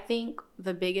 But I think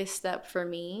the biggest step for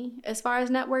me as far as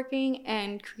networking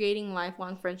and creating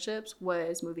lifelong friendships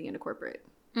was moving into corporate.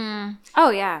 Oh,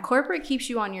 yeah. Corporate keeps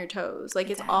you on your toes. Like,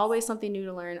 it's always something new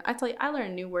to learn. I tell you, I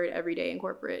learn a new word every day in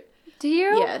corporate. Do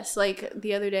you? Yes. Like,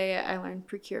 the other day, I learned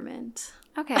procurement.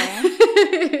 Okay.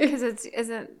 Because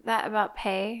isn't that about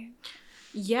pay?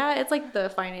 Yeah, it's like the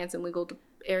finance and legal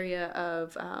area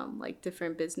of, like,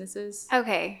 different businesses.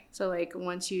 Okay. So, like,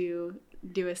 once you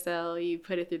do a sale, you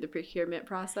put it through the procurement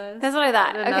process. That's what I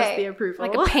thought. And that's the approval.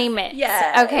 Like a payment.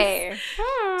 Yes. Okay.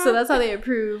 So that's how they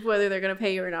approve whether they're going to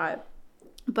pay you or not.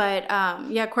 But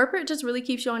yeah, corporate just really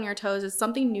keeps you on your toes. It's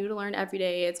something new to learn every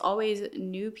day. It's always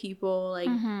new people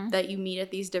like that you meet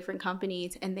at these different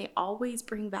companies, and they always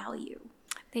bring value.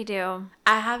 They do.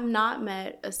 I have not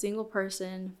met a single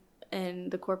person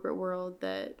in the corporate world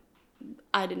that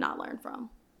I did not learn from.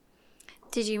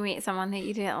 Did you meet someone that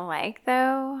you didn't like,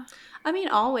 though? I mean,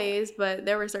 always, but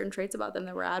there were certain traits about them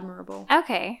that were admirable.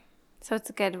 Okay. So it's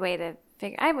a good way to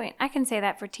figure. I can say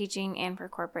that for teaching and for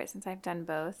corporate since I've done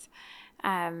both.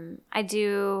 I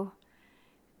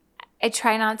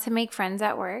try not to make friends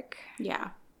at work.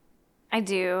 Yeah. I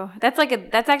do. That's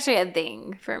actually a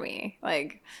thing for me.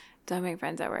 Like, don't make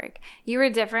friends at work. You were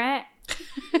different.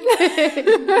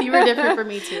 You were different for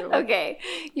me too. Okay.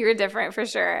 You were different for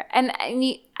sure. And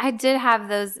I did have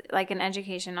those, like, in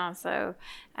education also.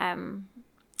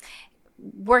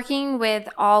 Working with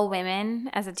all women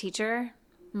as a teacher.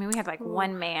 I mean, we had like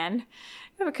one man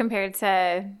compared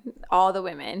to all the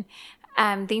women.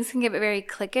 Things can get very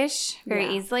cliquish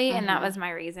very easily. And that was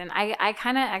my reason. I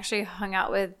kind of actually hung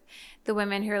out with the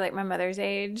women who are like my mother's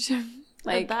age.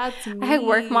 Like, that's me. I had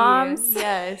work moms.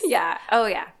 Yes. Yeah. Oh,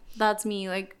 yeah. That's me.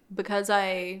 Like, because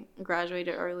I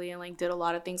graduated early and like did a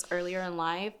lot of things earlier in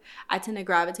life, I tend to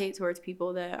gravitate towards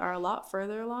people that are a lot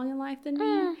further along in life than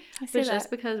me. But just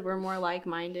because we're more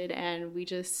like-minded and we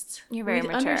mature.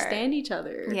 Understand each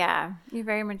other. Yeah, you're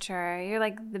very mature. You're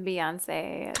like the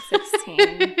Beyonce at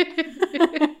 16.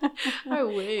 I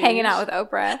wish. Hanging out with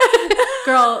Oprah.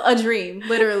 Girl, a dream,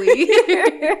 literally.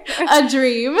 A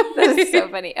dream. That's so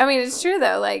funny. I mean, it's true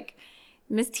though. Like,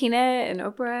 Miss Tina and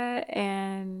Oprah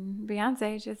and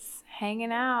Beyonce just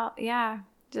hanging out. Yeah.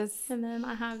 And then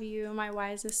I have you, my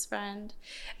wisest friend.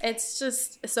 It's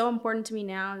just so important to me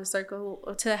now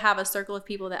to have a circle of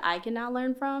people that I can now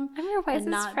learn from. I'm your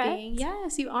wisest friend.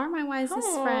 Yes, you are my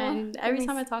wisest friend. Every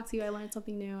time I talk to you, I learn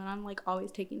something new, and I'm like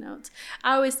always taking notes.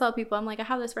 I always tell people, I'm like, I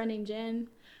have this friend named Jen.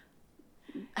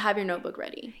 Have your notebook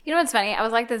ready. You know what's funny? I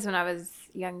was like this when I was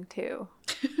young too.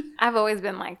 I've always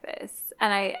been like this.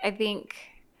 And I think,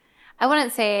 I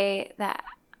wouldn't say that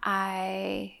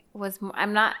I was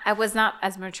not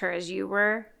as mature as you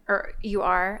were or you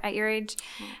are at your age.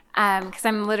 Because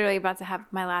I'm literally about to have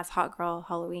my last hot girl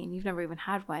Halloween. You've never even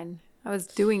had one. I was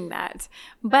doing that.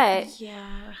 But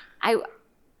yeah. I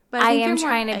am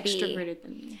trying to be extroverted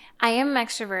than me. I am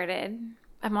extroverted.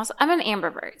 I'm an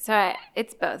ambivert, so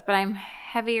it's both. But I'm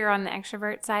heavier on the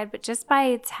extrovert side. But just by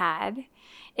a tad,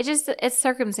 it's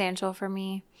circumstantial for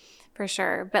me, for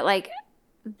sure. But like,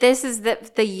 this is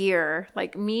the year.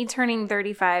 Like, me turning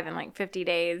 35 in like 50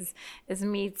 days is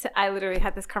me. I literally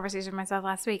had this conversation with myself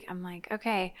last week. I'm like,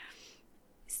 okay,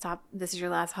 stop. This is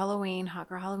your last Halloween. Hot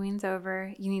girl Halloween's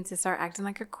over. You need to start acting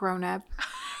like a grown up.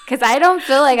 Because I don't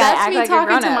feel like I act like a grown up.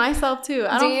 That's me talking to myself too.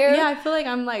 Do you? Yeah, I feel like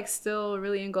I'm like still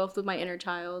really engulfed with my inner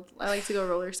child. I like to go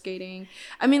roller skating.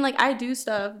 I mean, like, I do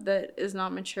stuff that is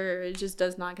not mature. It just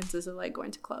does not consist of like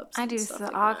going to clubs. I do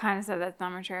all kinds of stuff that's not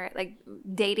mature. Like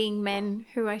dating men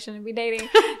who I shouldn't be dating.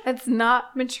 That's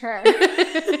not mature.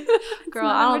 Girl,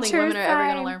 I don't think women are ever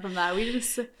going to learn from that.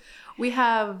 We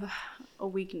have a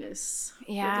weakness with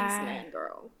these men,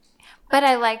 girl. But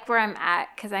I like where I'm at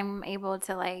because I'm able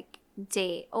to like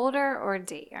date older or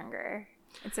date younger.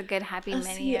 It's a good happy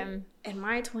medium. In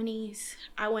my 20s,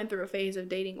 I went through a phase of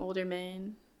dating older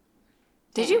men.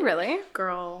 Did you really?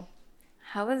 Girl.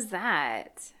 How was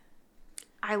that?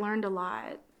 I learned a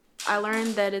lot. I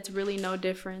learned that it's really no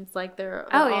difference. Like, they're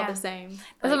all the same.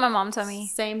 That's what my mom told me.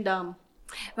 Same dumb.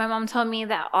 My mom told me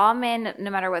that all men, no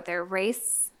matter what their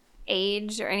race,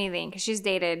 age, or anything, because she's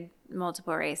dated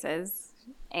multiple races,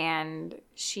 and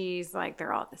she's like,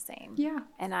 they're all the same. Yeah.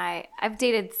 And I've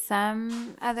dated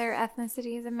some other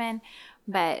ethnicities of men,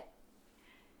 but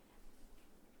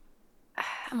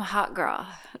I'm a hot girl.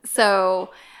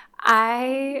 So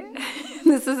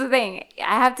this is the thing.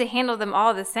 I have to handle them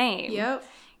all the same. Yep.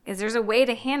 Because there's a way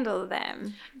to handle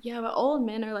them. Yeah, but old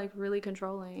men are like really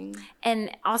controlling.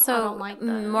 And also I don't like that.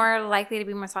 More likely to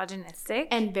be misogynistic.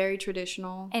 And very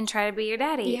traditional. And try to be your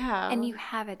daddy. Yeah. And you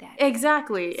have a daddy.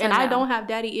 Exactly. So and I don't have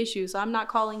daddy issues, so I'm not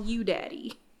calling you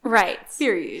daddy. Right.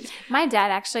 Period. My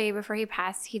dad actually, before he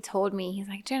passed, he told me, he's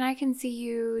like, Jen, I can see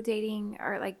you dating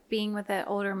or like being with an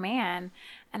older man.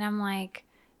 And I'm like,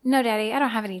 no, daddy, I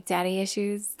don't have any daddy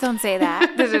issues. Don't say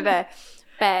that.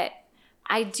 But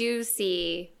I do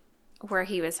see where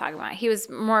he was talking about. He was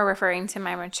more referring to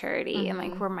my maturity and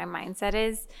like where my mindset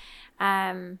is.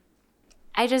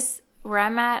 Where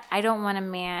I'm at, I don't want a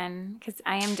man, because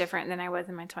I am different than I was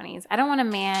in my 20s. I don't want a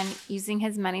man using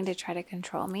his money to try to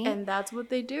control me. And that's what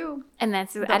they do. And I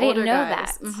didn't know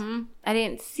that. Mm-hmm. I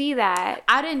didn't see that.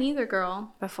 I didn't either,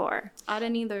 girl. Before. I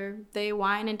didn't either. They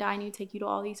wine and dine you, take you to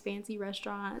all these fancy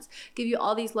restaurants, give you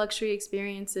all these luxury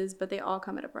experiences, but they all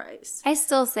come at a price. I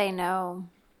still say no.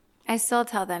 I still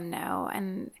tell them no.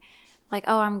 And like,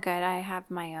 oh, I'm good. I have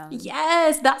my own.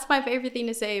 Yes, that's my favorite thing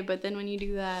to say. But then when you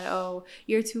do that, oh,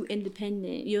 you're too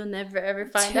independent. You'll never, ever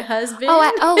find a husband.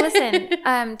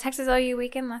 Listen. Texas OU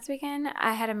weekend last weekend,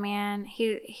 I had a man.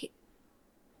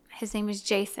 His name is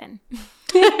Jason.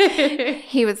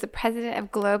 He was the president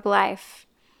of Globe Life.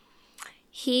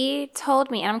 He told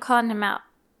me, and I'm calling him out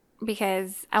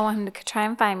because I want him to try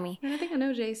and find me. I think I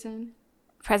know Jason.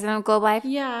 President of Globe Life?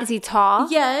 Yeah. Is he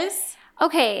tall? Yes.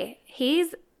 Okay, can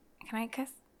I cuss?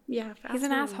 Yeah, he's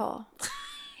an asshole.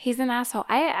 He's an asshole.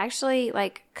 I actually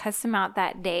like cussed him out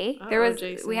that day.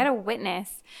 We had a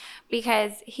witness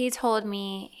because he told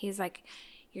me, he's like,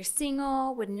 you're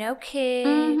single with no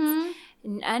kids,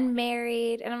 and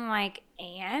unmarried. And I'm like,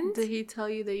 and? Did he tell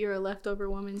you that you're a leftover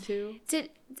woman too? Who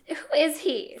is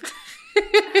he?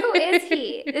 Who is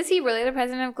he? Is he really the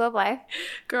president of Globe Life?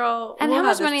 Girl, and how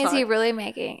much money is he really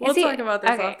making? We'll talk about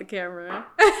this off the camera.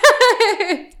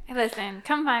 Listen,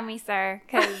 come find me, sir,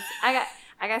 because I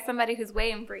got somebody who's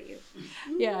waiting for you.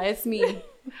 Yeah, it's me.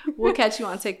 We'll catch you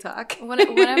on TikTok. One of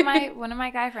my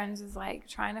guy friends was like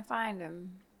trying to find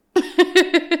him.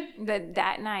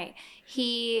 That night,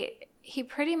 he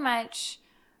pretty much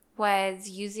was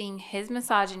using his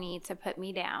misogyny to put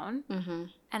me down,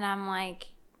 and I'm like,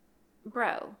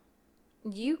 bro,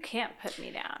 you can't put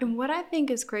me down. And what I think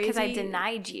is crazy, because I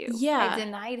denied you. Yeah, I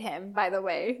denied him. By the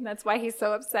way, that's why he's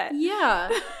so upset. Yeah,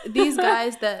 these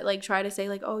guys that like try to say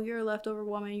like, oh, you're a leftover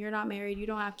woman, you're not married, you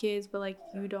don't have kids, but like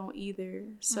you don't either.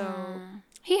 So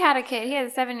he had a kid. He had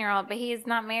a 7-year-old, but he's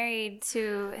not married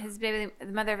to his baby, the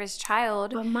mother of his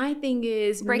child. But my thing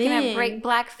is, break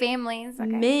black families. Okay.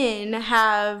 Men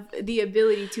have the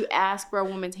ability to ask for a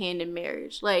woman's hand in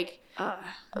marriage. Like,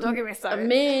 don't get me started.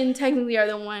 Men technically are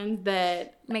the ones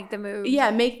that make the move. Yeah,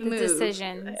 make the move.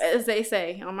 Decisions, as they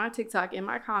say on my TikTok, in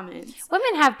my comments.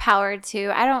 Women have power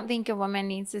too. I don't think a woman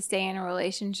needs to stay in a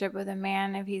relationship with a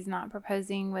man if he's not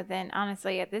proposing within,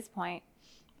 honestly, at this point,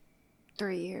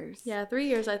 3 years. Yeah, 3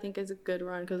 years I think is a good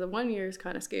run because 1 year is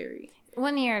kind of scary.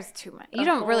 1 year is too much. You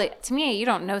don't really, to me, you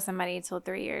don't know somebody until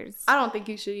 3 years. I don't think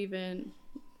you should even.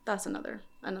 That's another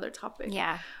topic.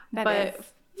 Yeah, but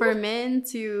for men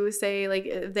to say,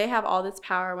 like, they have all this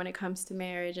power when it comes to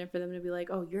marriage, and for them to be like,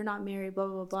 oh, you're not married, blah,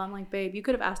 blah, blah. I'm like, babe, you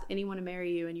could have asked anyone to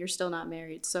marry you, and you're still not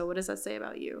married. So what does that say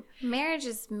about you? Marriage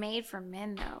is made for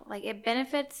men, though. Like, it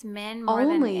benefits men more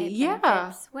than it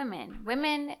benefits women.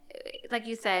 Women, like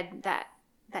you said, that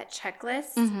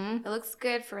checklist, it looks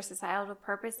good for societal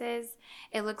purposes.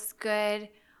 It looks good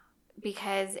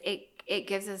because it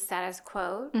gives a status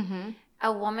quo.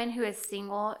 A woman who is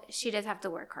single, she does have to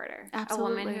work harder. Absolutely. A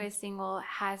woman who is single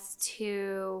has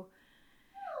to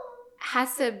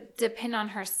depend on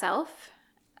herself,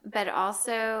 but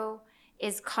also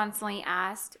is constantly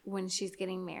asked when she's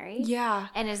getting married. Yeah.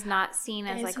 And is not seen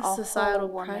as like a societal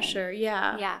whole woman. pressure.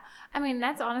 Yeah. Yeah. I mean,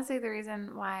 that's honestly the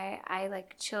reason why I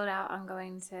like chilled out on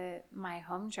going to my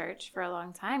home church for a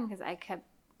long time, because I kept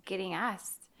getting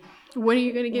asked, when are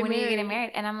you going to get married? When are you getting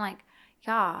married? And I'm like,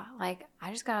 yeah, like,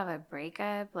 I just got out of a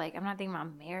breakup. Like, I'm not thinking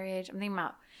about marriage. I'm thinking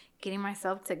about getting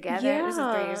myself together. Yeah. This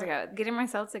is 3 years ago. Getting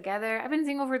myself together. I've been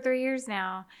single for 3 years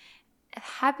now.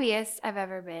 Happiest I've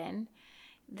ever been.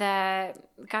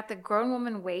 Got the grown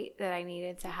woman weight that I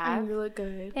needed to have. And you look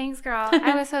good. Thanks, girl.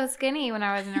 I was so skinny when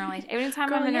I was in a relationship. Every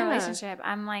time I'm in a relationship,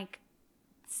 I'm like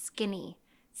skinny.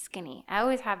 I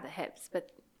always have the hips, but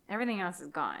everything else is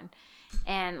gone.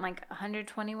 And like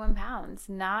 121 pounds,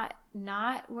 not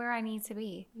where I need to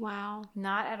be. Wow.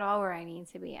 Not at all where I need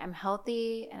to be. I'm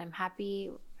healthy and I'm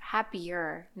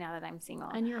happier now that I'm single.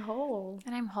 And you're whole.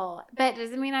 And I'm whole. But it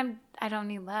doesn't mean I don't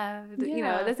need love. Yeah. You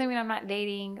know, it doesn't mean I'm not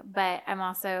dating, but I'm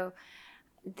also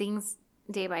things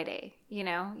day by day. You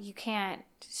know, you can't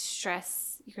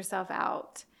stress yourself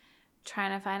out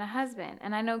trying to find a husband.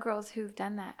 And I know girls who've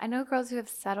done that. I know girls who have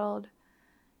settled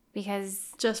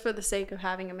because just for the sake of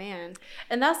having a man.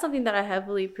 And that's something that I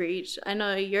heavily preach. I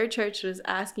know your church was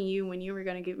asking you when you were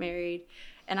going to get married.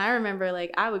 And I remember,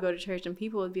 like, I would go to church and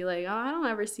people would be like, oh, I don't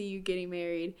ever see you getting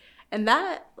married. And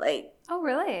that, like... Oh,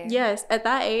 really? Yes. At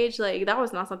that age, like, that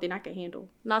was not something I could handle.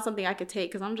 Not something I could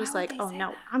take. Because I'm just like, oh,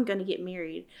 no, I'm going to get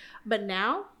married. But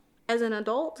now, as an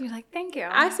adult... You're like, thank you.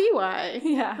 I see why.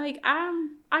 Yeah. Like,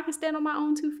 I can stand on my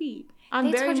own 2 feet. I'm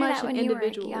they very told you much that when an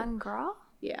individual. You were a young girl?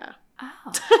 Yeah.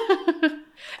 Oh.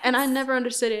 And I never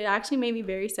understood it. It actually made me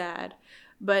very sad.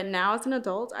 But now as an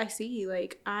adult, I see,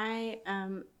 like, I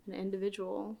am an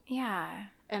individual. Yeah.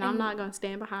 And I'm not going to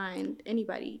stand behind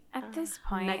anybody. At this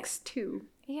point. Next to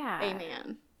a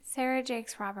man. Sarah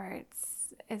Jakes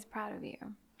Roberts is proud of you.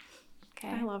 Okay.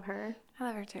 I love her. I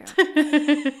love her too.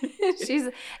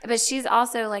 She's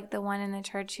also, like, the one in the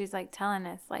church who's, like, telling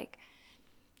us, like,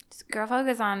 girl,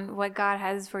 focus on what God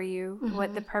has for you,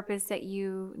 what the purpose that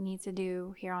you need to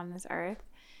do here on this earth.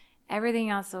 Everything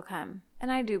else will come.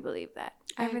 And I do believe that.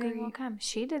 Everything will come.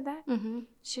 She did that.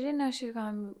 She didn't know she was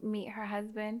going to meet her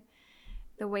husband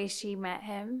the way she met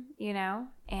him, you know,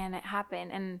 and it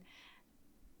happened. And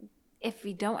if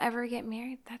you don't ever get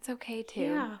married, that's okay too.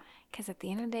 Yeah. Because at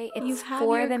the end of the day, You it's have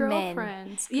for your the men.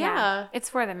 girlfriends. Yeah. It's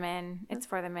for the men. It's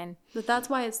for the men. But that's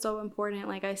why it's so important.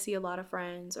 Like, I see a lot of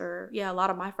friends, or a lot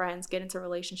of my friends get into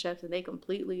relationships and they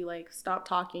completely like stop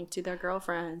talking to their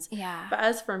girlfriends. Yeah. But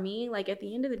as for me, like, at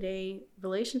the end of the day,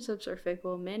 relationships are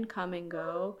fickle. Men come and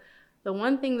go. The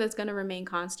one thing that's going to remain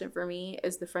constant for me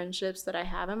is the friendships that I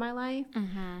have in my life.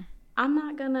 Mm-hmm. I'm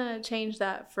not going to change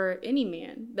that for any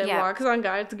man that walks on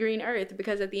God's green earth,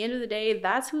 because at the end of the day,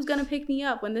 that's who's going to pick me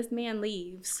up when this man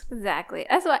leaves. Exactly.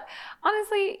 That's what,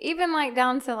 honestly, even like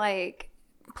down to like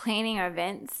planning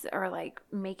events or like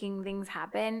making things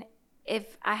happen.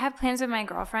 If I have plans with my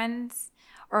girlfriends,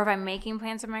 or if I'm making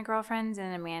plans with my girlfriends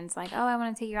and a man's like, oh, I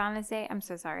want to take you on this date, I'm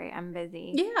so sorry, I'm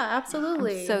busy. Yeah,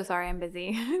 absolutely. I'm so sorry, I'm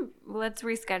busy. Let's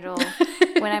reschedule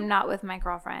when I'm not with my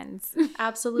girlfriends.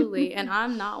 Absolutely. And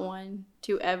I'm not one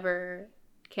to ever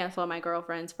cancel my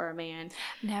girlfriends for a man.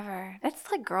 Never.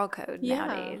 That's like girl code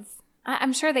nowadays.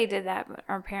 I'm sure they did that.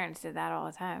 Our parents did that all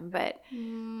the time. But I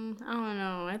don't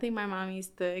know. I think my mom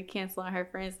used to cancel on her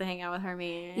friends to hang out with her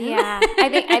man. Yeah, I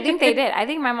think they did. I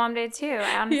think my mom did too,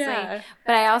 honestly. Yeah.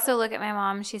 But I also look at my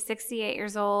mom. She's 68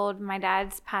 years old. My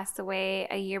dad's passed away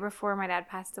a year before my dad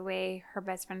passed away. Her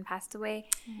best friend passed away.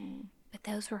 But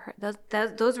those were her.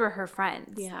 Those were her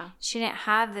friends. Yeah. She didn't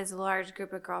have this large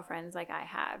group of girlfriends like I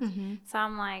have. Mm-hmm. So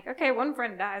I'm like, okay, one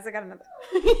friend dies, I got another.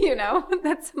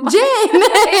 That's my. Jen.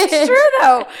 It's true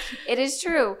though. It is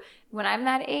true. When I'm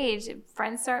that age,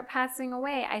 friends start passing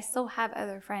away. I still have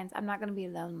other friends. I'm not gonna be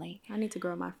lonely. I need to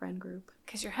grow my friend group.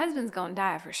 Because your husband's gonna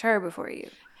die for sure before you.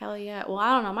 Hell yeah. Well,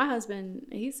 I don't know. My husband,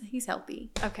 he's healthy.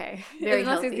 Okay. Very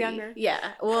Unless healthy. He's younger.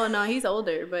 Yeah. Well, no, he's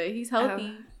older, but he's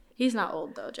healthy. Oh. He's not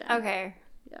old though, Jen. Okay.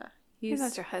 Yeah. He's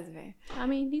not your husband. I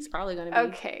mean, he's probably going to be.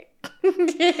 Okay. In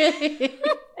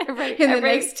the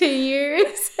next 10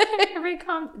 years.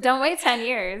 Don't wait 10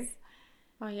 years.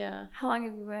 Oh, yeah. How long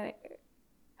have you been?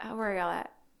 Where are y'all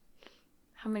at?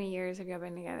 How many years have y'all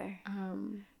been together?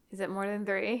 Is it more than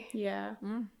 3? Yeah.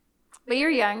 But you're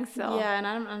young, so. Yeah, and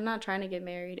I'm not trying to get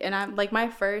married. And I'm like,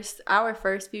 our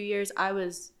first few years, I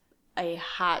was a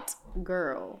hot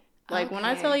girl. Like, when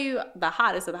I tell you the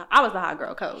hottest of I was the hot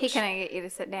girl coach. He couldn't get you to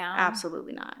sit down?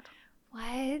 Absolutely not.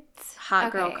 What?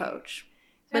 Hot girl coach.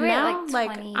 So but now,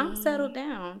 like, I'm settled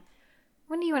down.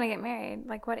 When do you want to get married?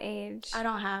 Like, what age? I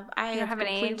don't have. I have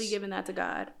completely given that to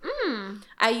God. Mm.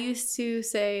 I used to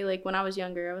say, like, when I was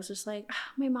younger, I was just like,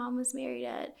 my mom was married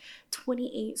at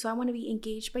 28, so I want to be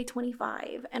engaged by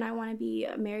 25, and I want to be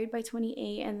married by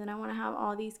 28, and then I want to have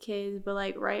all these kids. But,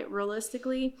 like, right,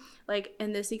 realistically, like,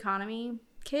 in this economy,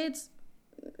 kids,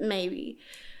 maybe.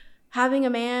 Having a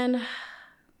man,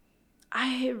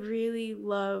 I really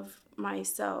love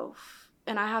myself.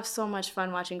 And I have so much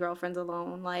fun watching Girlfriends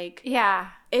Alone. Like, yeah,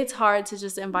 it's hard to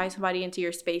just invite somebody into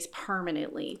your space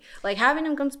permanently. Like, having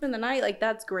them come spend the night, like,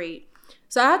 that's great.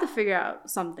 So I had to figure out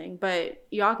something. But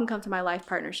y'all can come to my life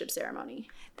partnership ceremony.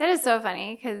 That is so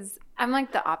funny because I'm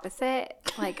like the opposite.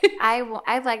 Like,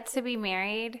 I'd like to be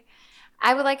married.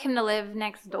 I would like him to live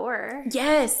next door.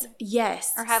 Yes.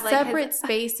 Or have like separate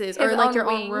spaces or like your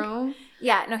own room.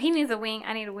 Yeah, no, he needs a wing.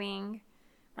 I need a wing.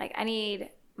 Like, I need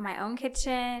my own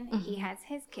kitchen. Mm-hmm. He has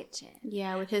his kitchen.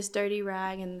 Yeah, with his dirty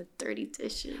rag and the dirty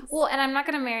dishes. Well, and I'm not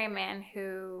going to marry a man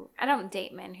I don't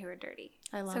date men who are dirty.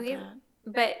 I love that.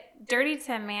 But dirty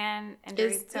to a man and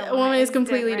dirty to a woman is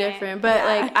completely different. But,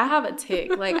 like, I have a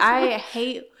tick. Like, I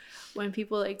hate when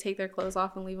people, like, take their clothes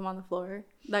off and leave them on the floor.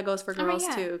 That goes for girls,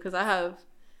 too. Because I have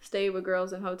stayed with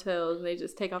girls in hotels and they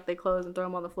just take off their clothes and throw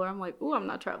them on the floor. I'm like, ooh, I'm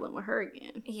not traveling with her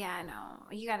again. Yeah,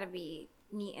 no. You got to be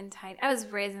neat and tight. I was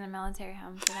raised in a military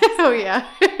home. So oh, yeah.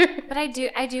 But I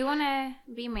do want to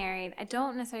be married. I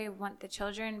don't necessarily want the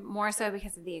children, more so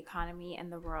because of the economy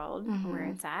and the world where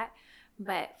it's at.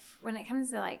 But when it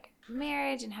comes to, like,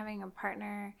 marriage and having a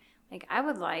partner, like, I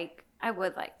would like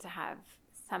to have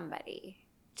somebody,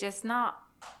 just not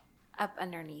up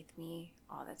underneath me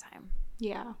all the time.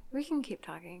 Yeah. We can keep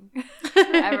talking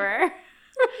forever.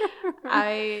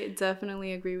 I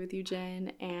definitely agree with you,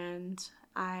 Jen. And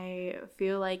I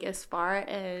feel like as far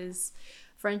as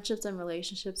friendships and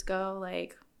relationships go,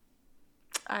 like,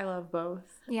 I love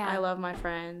both. Yeah. I love my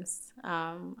friends.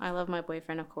 I love my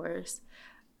boyfriend, of course.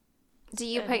 Do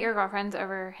you put your girlfriends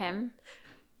over him?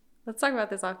 Let's talk about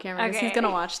this off camera because he's going to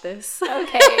watch this.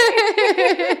 Okay.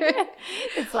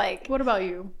 It's like... What about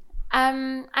you?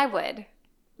 I would.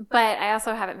 But I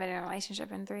also haven't been in a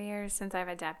relationship in 3 years since I've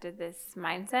adapted this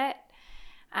mindset.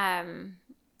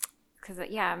 Because,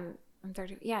 I'm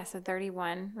 30. Yeah, so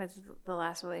 31 was the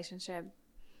last relationship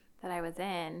that I was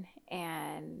in.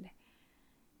 And,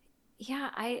 yeah,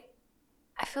 I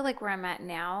feel like where I'm at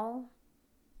now,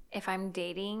 if I'm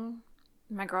dating,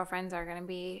 my girlfriends are going to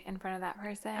be in front of that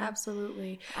person.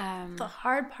 Absolutely. The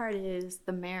hard part is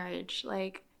the marriage.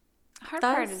 Like, hard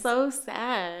that's part is so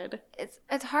sad.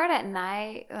 it's hard at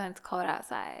night when it's cold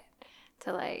outside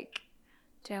to like,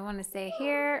 do I want to stay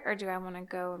here or do I want to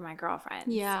go with my girlfriends?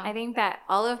 Yeah. I think that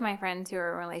all of my friends who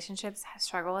are in relationships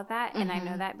struggle with that. And I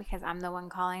know that because I'm the one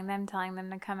calling them, telling them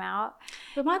to come out.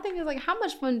 But my thing is, like, how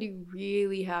much fun do you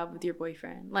really have with your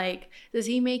boyfriend? Like, does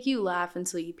he make you laugh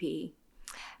until you pee?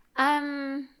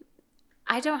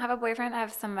 I don't have a boyfriend. I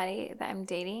have somebody that I'm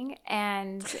dating.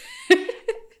 And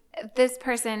this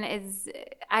person is,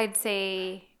 I'd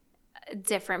say,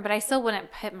 different. But I still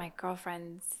wouldn't put my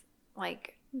girlfriends,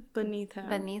 like, Beneath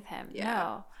him. Yeah.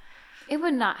 No. It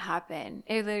would not happen.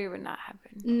 It literally would not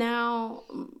happen. Now,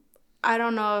 I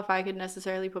don't know if I could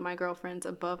necessarily put my girlfriends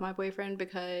above my boyfriend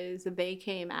because they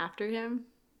came after him.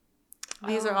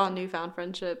 These are all newfound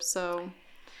friendships, so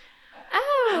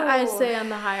I'd say on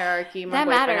the hierarchy, my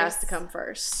boyfriend has to come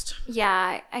first.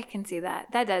 Yeah, I can see that.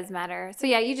 That does matter. So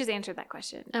yeah, you just answered that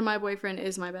question. And my boyfriend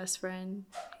is my best friend.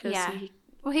 Yeah.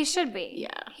 Well, he should be. Yeah.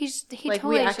 He like,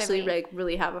 totally we actually should be. like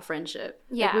really have a friendship.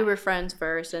 Yeah. Like, we were friends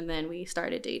first and then we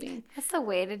started dating. That's the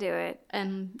way to do it.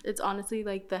 And it's honestly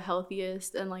like the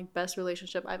healthiest and like best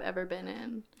relationship I've ever been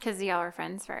in. Because y'all were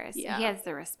friends first. Yeah. He has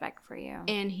the respect for you.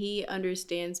 And he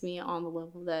understands me on the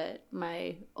level that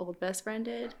my old best friend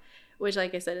did, which,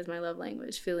 like I said, is my love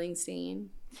language, feeling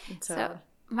seen. And so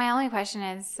my only question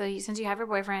is, since you have your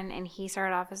boyfriend and he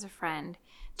started off as a friend,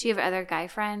 do you have other guy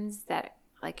friends that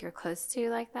like you're close to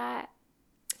like that?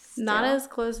 Still? Not as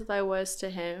close as I was to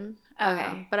him.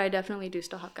 Okay. But I definitely do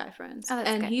still have guy friends. Oh, that's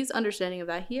and good. He's understanding of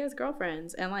that. He has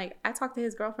girlfriends. And, like, I talk to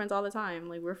his girlfriends all the time.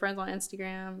 Like, we're friends on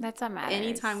Instagram. That's what matters.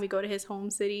 Anytime we go to his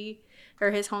home city or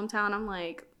his hometown, I'm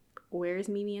like, where's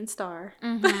Mimi and Star?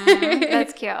 Mm-hmm.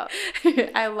 That's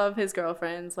cute. I love his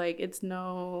girlfriends. Like, it's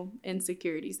no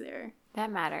insecurities there.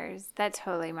 That matters. That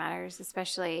totally matters,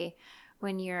 especially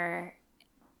when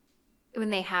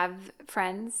they have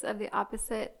friends of the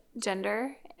opposite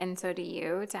gender, and so do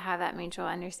you, to have that mutual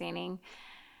understanding.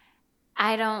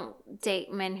 I don't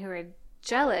date men who are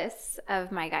jealous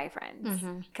of my guy friends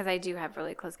because I do have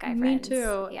really close guy friends. Me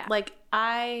too. Yeah. Like,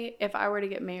 if I were to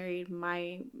get married,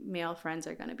 my male friends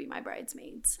are gonna be my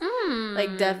bridesmaids.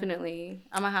 Like, definitely,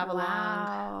 I'm gonna have a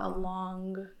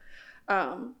long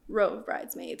row of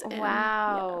bridesmaids. And,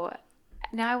 wow. Yeah.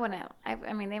 Now I want to.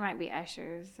 I mean, they might be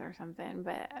ushers or something,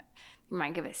 but you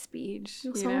might give a speech.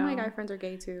 Some of my guy friends are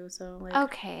gay too, so like,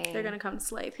 okay, they're gonna come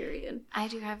slay. Period. I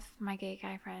do have my gay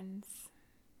guy friends.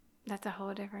 That's a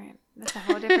whole different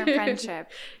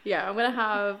friendship. Yeah, I'm gonna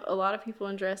have a lot of people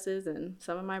in dresses and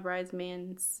some of my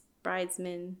bridesmen.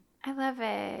 I love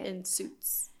it. In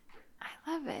suits.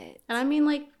 I love it. And I mean,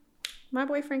 like, my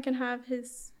boyfriend can have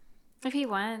his, if he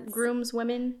wants,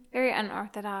 groomswomen. Very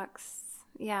unorthodox.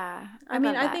 Yeah. I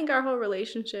mean, I think our whole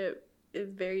relationship is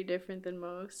very different than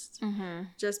most.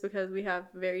 Just because we have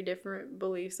very different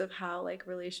beliefs of how, like,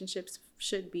 relationships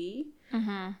should be.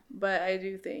 But I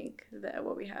do think that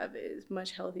what we have is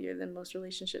much healthier than most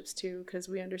relationships too, because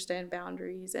we understand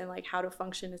boundaries and, like, how to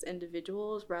function as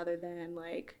individuals rather than,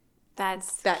 like, that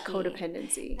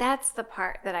codependency. That's the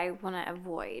part that I want to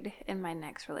avoid in my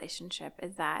next relationship,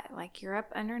 is that, like, you're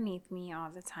up underneath me all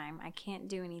the time. I can't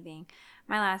do anything.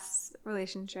 My last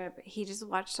relationship, he just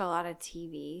watched a lot of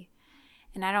TV,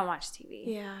 and I don't watch TV.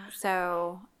 Yeah.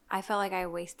 So I felt like I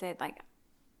wasted, like,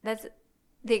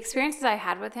 the experiences I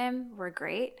had with him were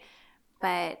great,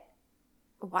 but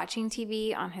watching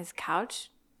TV on his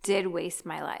couch did waste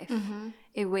my life.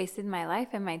 It wasted my life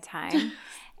and my time.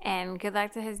 And good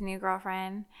luck to his new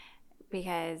girlfriend,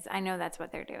 because I know that's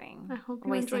what they're doing. I hope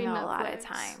you wasting enjoy a lot Netflix. of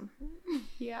time.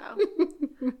 Yeah.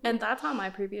 And that's how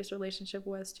my previous relationship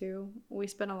was too. We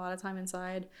spent a lot of time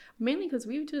inside, mainly because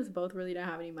we just both really didn't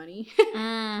have any money.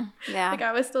 Yeah. Like,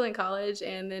 I was still in college,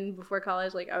 and then before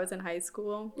college, like, I was in high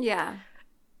school. Yeah.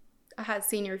 I had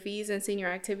senior fees and senior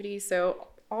activities, so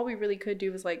all we really could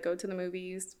do was, like, go to the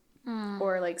movies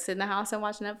or, like, sit in the house and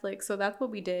watch Netflix. So that's what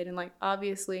we did. And, like,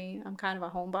 obviously I'm kind of a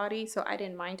homebody, so I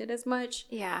didn't mind it as much.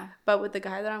 Yeah. But with the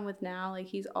guy that I'm with now, like,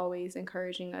 he's always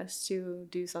encouraging us to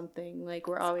do something. Like,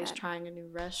 we're always trying a new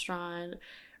restaurant.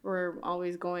 We're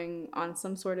always going on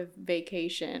some sort of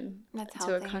vacation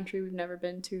to a country we've never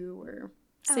been to, or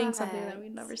seeing something that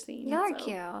we've never seen. Y'all are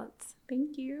cute.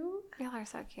 Thank you. Y'all are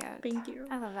so cute. Thank you.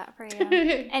 I love that for you.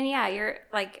 And yeah, you're,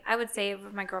 like, I would say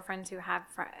with my girlfriends who have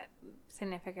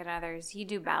significant others, you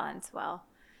do balance well.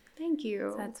 Thank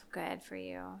you. So that's good for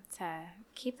you to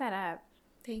keep that up.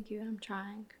 Thank you. I'm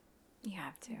trying. You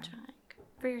have to. I'm trying.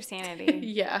 For your sanity.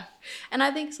 Yeah. And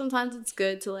I think sometimes it's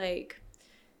good to, like,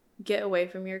 get away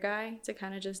from your guy to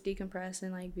kind of just decompress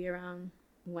and like be around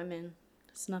women.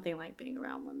 It's nothing like being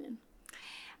around women.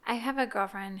 I have a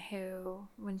girlfriend who,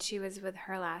 when she was with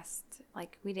her last,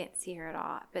 like, we didn't see her at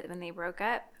all, but when they broke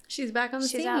up, she's back on the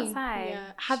scene. She's outside.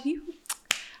 Yeah.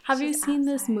 Have you seen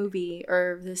this movie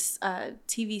or this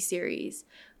TV series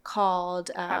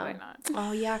called Probably not.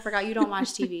 Oh yeah, I forgot you don't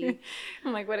watch TV.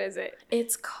 I'm like, what is it?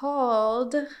 It's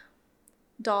called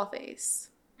Dollface.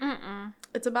 Mm-mm.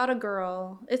 It's about a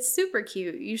girl. It's super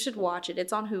cute. You should watch it.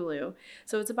 It's on Hulu.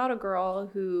 So it's about a girl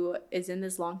who is in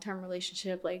this long-term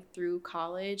relationship like through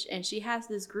college, and she has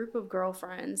this group of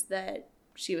girlfriends that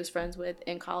she was friends with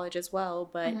in college as well,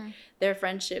 but their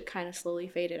friendship kind of slowly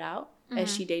faded out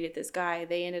as she dated this guy.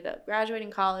 They ended up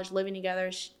graduating college, living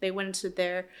together. They went into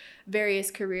their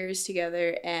various careers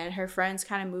together, and her friends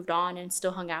kind of moved on and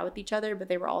still hung out with each other, but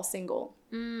they were all single.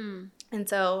 And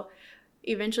so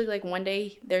eventually, like, one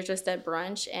day they're just at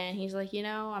brunch and he's like, you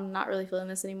know, I'm not really feeling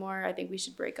this anymore. I think we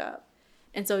should break up.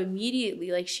 And so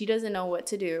immediately, like, she doesn't know what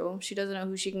to do. She doesn't know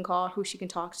who she can call, who she can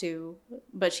talk to,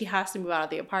 but she has to move out of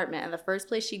the apartment. And the first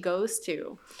place she goes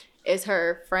to is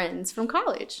her friends from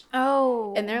college.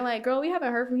 Oh. And they're like, girl, we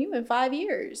haven't heard from you in 5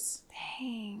 years.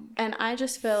 Dang. And I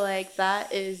just feel like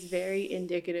that is very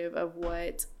indicative of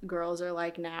what girls are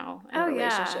like now in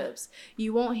relationships. Yeah.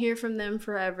 You won't hear from them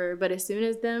forever, but as soon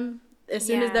as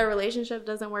their relationship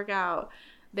doesn't work out,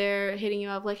 they're hitting you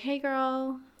up like, hey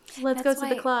girl, let's go to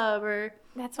the club, or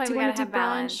that's why we gotta have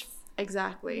balance.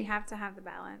 Exactly. We have to have the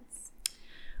balance.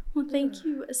 Well, thank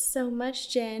you so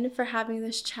much, Jen, for having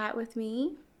this chat with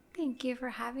me. Thank you for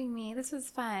having me. This was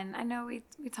fun. I know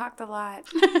we talked a lot.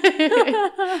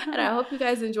 And I hope you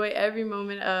guys enjoy every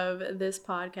moment of this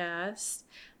podcast.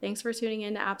 Thanks for tuning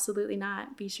in to Absolutely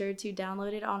Not. Be sure to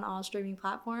download it on all streaming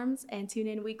platforms and tune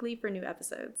in weekly for new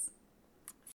episodes.